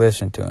not to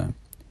listen to him.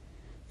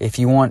 If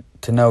you want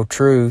to know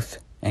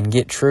truth and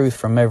get truth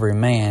from every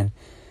man,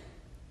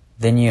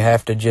 then you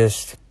have to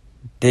just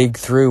dig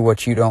through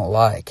what you don't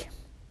like.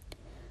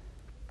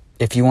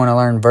 If you want to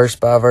learn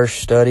verse-by-verse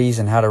studies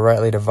and how to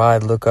rightly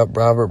divide, look up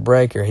Robert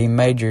Breaker. He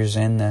majors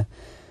in the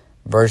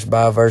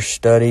verse-by-verse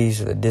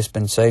studies, the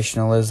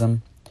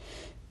dispensationalism.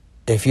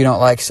 If you don't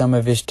like some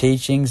of his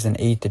teachings, then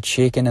eat the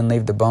chicken and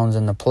leave the bones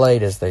in the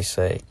plate, as they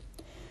say.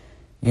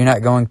 You're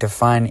not going to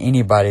find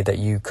anybody that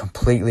you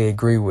completely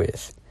agree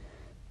with.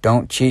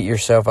 Don't cheat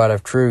yourself out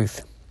of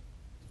truth.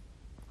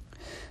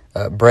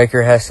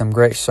 Breaker has some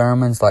great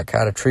sermons like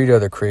How to Treat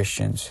Other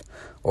Christians,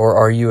 or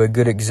Are You a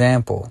Good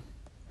Example,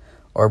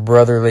 or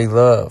Brotherly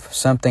Love.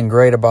 Something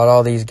great about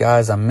all these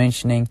guys I'm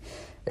mentioning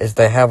is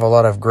they have a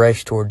lot of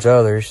grace towards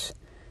others,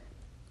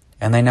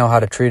 and they know how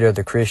to treat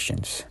other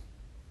Christians.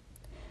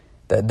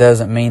 That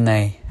doesn't mean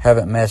they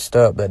haven't messed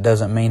up. That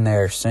doesn't mean they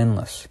are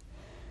sinless.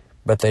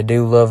 But they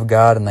do love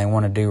God and they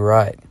want to do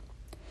right.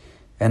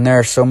 And there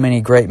are so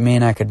many great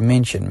men I could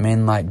mention.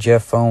 Men like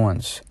Jeff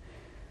Owens,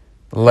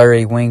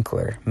 Larry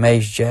Winkler,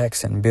 Mays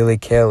Jackson, Billy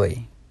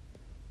Kelly,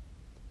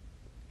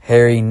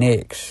 Harry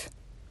Nix,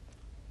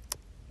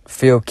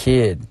 Phil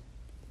Kidd.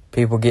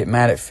 People get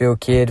mad at Phil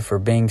Kidd for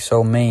being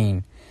so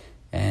mean.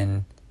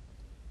 And,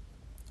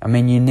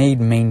 you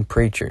need mean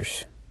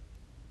preachers.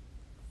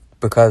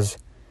 Because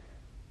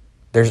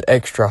there's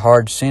extra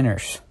hard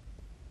sinners.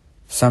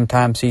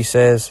 Sometimes he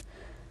says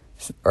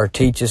or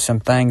teaches some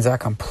things I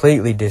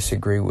completely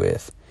disagree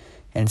with,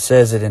 and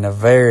says it in a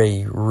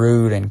very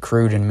rude and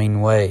crude and mean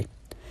way.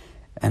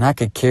 And I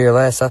could care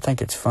less. I think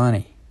it's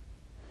funny.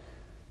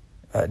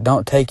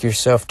 Don't take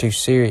yourself too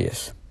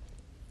serious.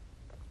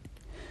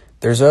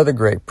 There's other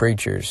great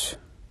preachers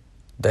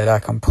that I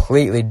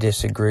completely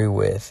disagree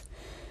with,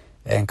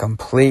 and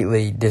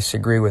completely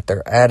disagree with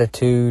their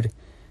attitude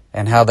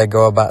and how they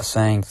go about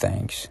saying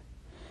things.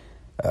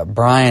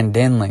 Brian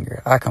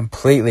Denlinger, I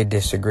completely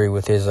disagree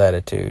with his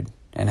attitude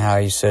and how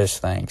he says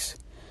things,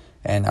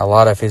 and a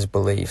lot of his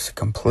beliefs,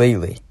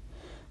 completely.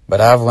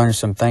 But I've learned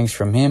some things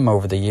from him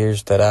over the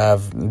years that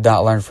I've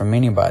not learned from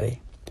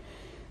anybody.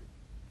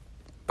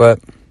 But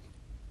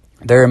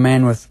there are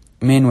men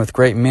with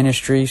great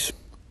ministries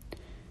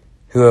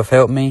who have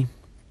helped me.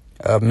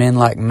 Men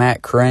like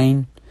Matt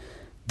Crane,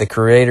 the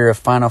creator of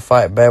Final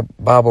Fight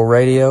Bible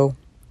Radio,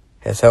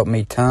 has helped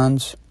me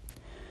tons.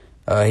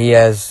 He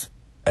has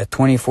a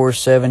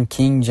 24/7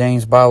 King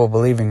James Bible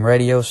believing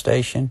radio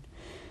station,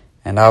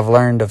 and I've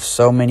learned of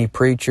so many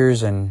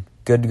preachers and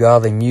good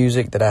godly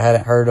music that I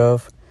hadn't heard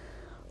of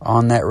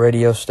on that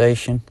radio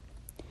station.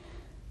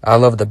 I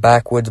love the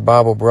Backwoods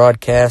Bible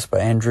broadcast by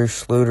Andrew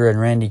Schluter and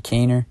Randy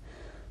Keener,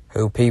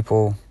 who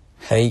people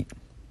hate.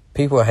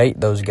 People hate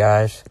those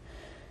guys,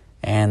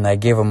 and they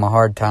give them a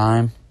hard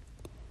time.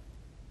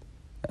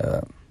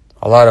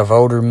 A lot of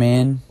older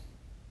men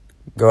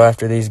go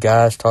after these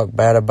guys, talk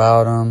bad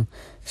about them,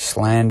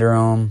 slander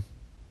them.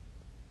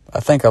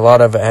 I think a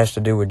lot of it has to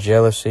do with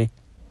jealousy.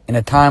 In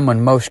a time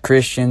when most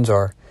Christians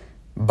are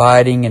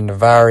biting and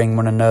devouring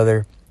one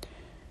another,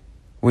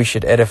 we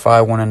should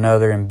edify one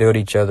another and build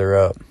each other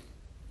up.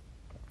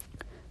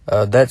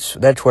 That's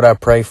what I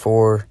pray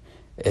for,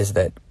 is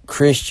that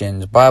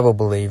Christians, Bible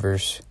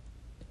believers,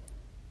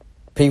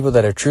 people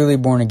that are truly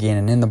born again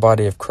and in the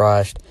body of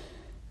Christ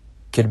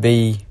could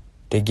be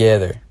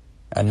together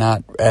and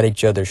not at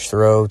each other's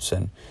throats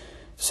and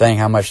saying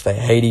how much they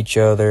hate each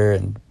other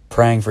and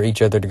praying for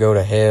each other to go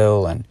to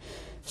hell and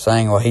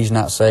saying, well, he's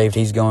not saved,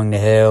 he's going to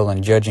hell,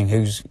 and judging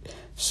who's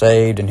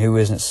saved and who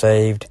isn't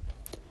saved.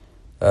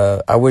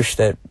 I wish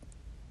that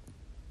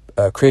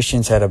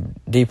Christians had a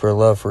deeper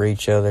love for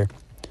each other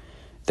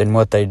than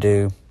what they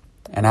do.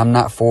 And I'm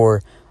not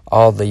for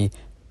all the,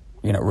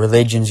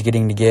 religions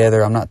getting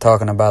together. I'm not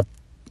talking about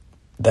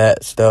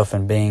that stuff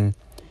and being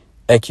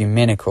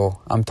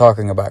ecumenical. I'm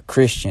talking about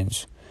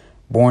Christians,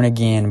 born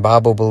again,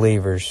 Bible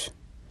believers.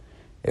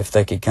 If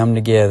they could come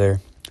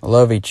together,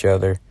 love each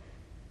other,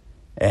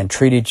 and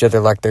treat each other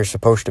like they're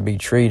supposed to be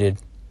treated,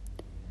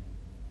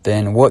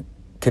 then what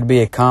could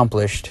be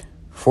accomplished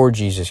for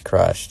Jesus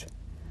Christ?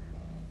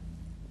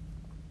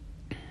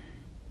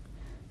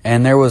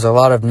 And there was a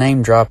lot of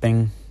name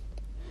dropping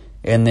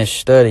in this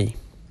study.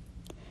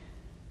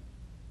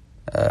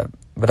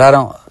 But I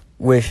don't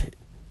wish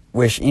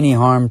any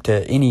harm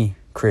to any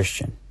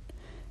Christian.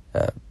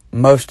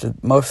 Most of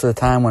the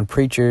time when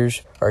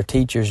preachers or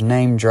teachers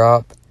name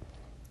drop,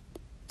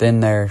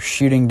 then they're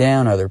shooting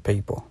down other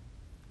people.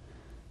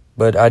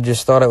 But I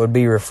just thought it would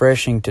be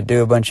refreshing to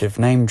do a bunch of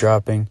name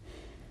dropping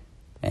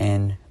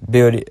and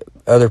build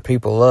other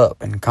people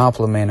up and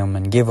compliment them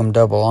and give them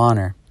double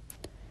honor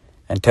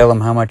and tell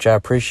them how much I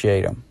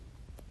appreciate them.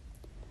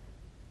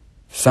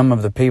 Some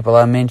of the people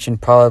I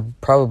mentioned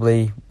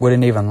probably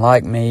wouldn't even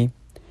like me,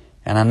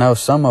 and I know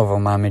some of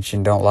them I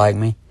mentioned don't like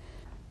me.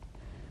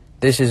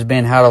 This has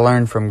been How to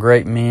Learn from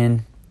Great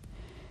Men,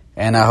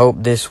 and I hope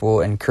this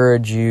will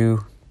encourage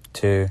you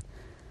to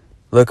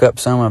look up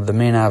some of the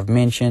men I've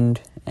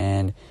mentioned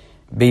and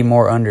be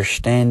more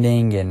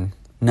understanding and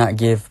not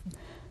give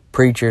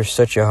preachers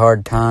such a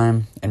hard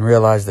time and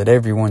realize that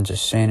everyone's a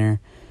sinner.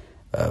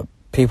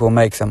 People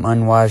make some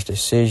unwise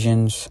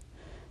decisions.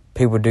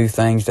 People do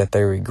things that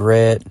they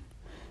regret.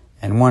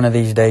 And one of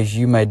these days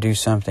you may do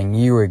something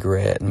you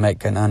regret and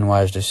make an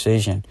unwise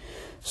decision.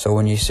 So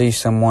when you see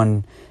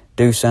someone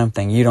do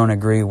something you don't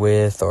agree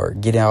with or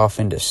get off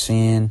into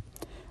sin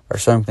or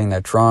something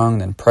that's wrong,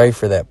 then pray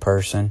for that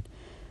person.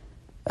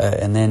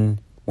 And then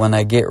when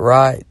they get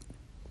right,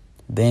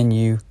 then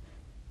you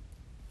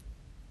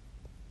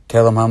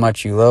tell them how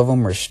much you love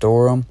them,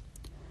 restore them,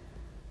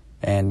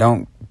 and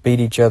don't beat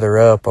each other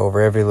up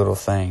over every little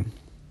thing.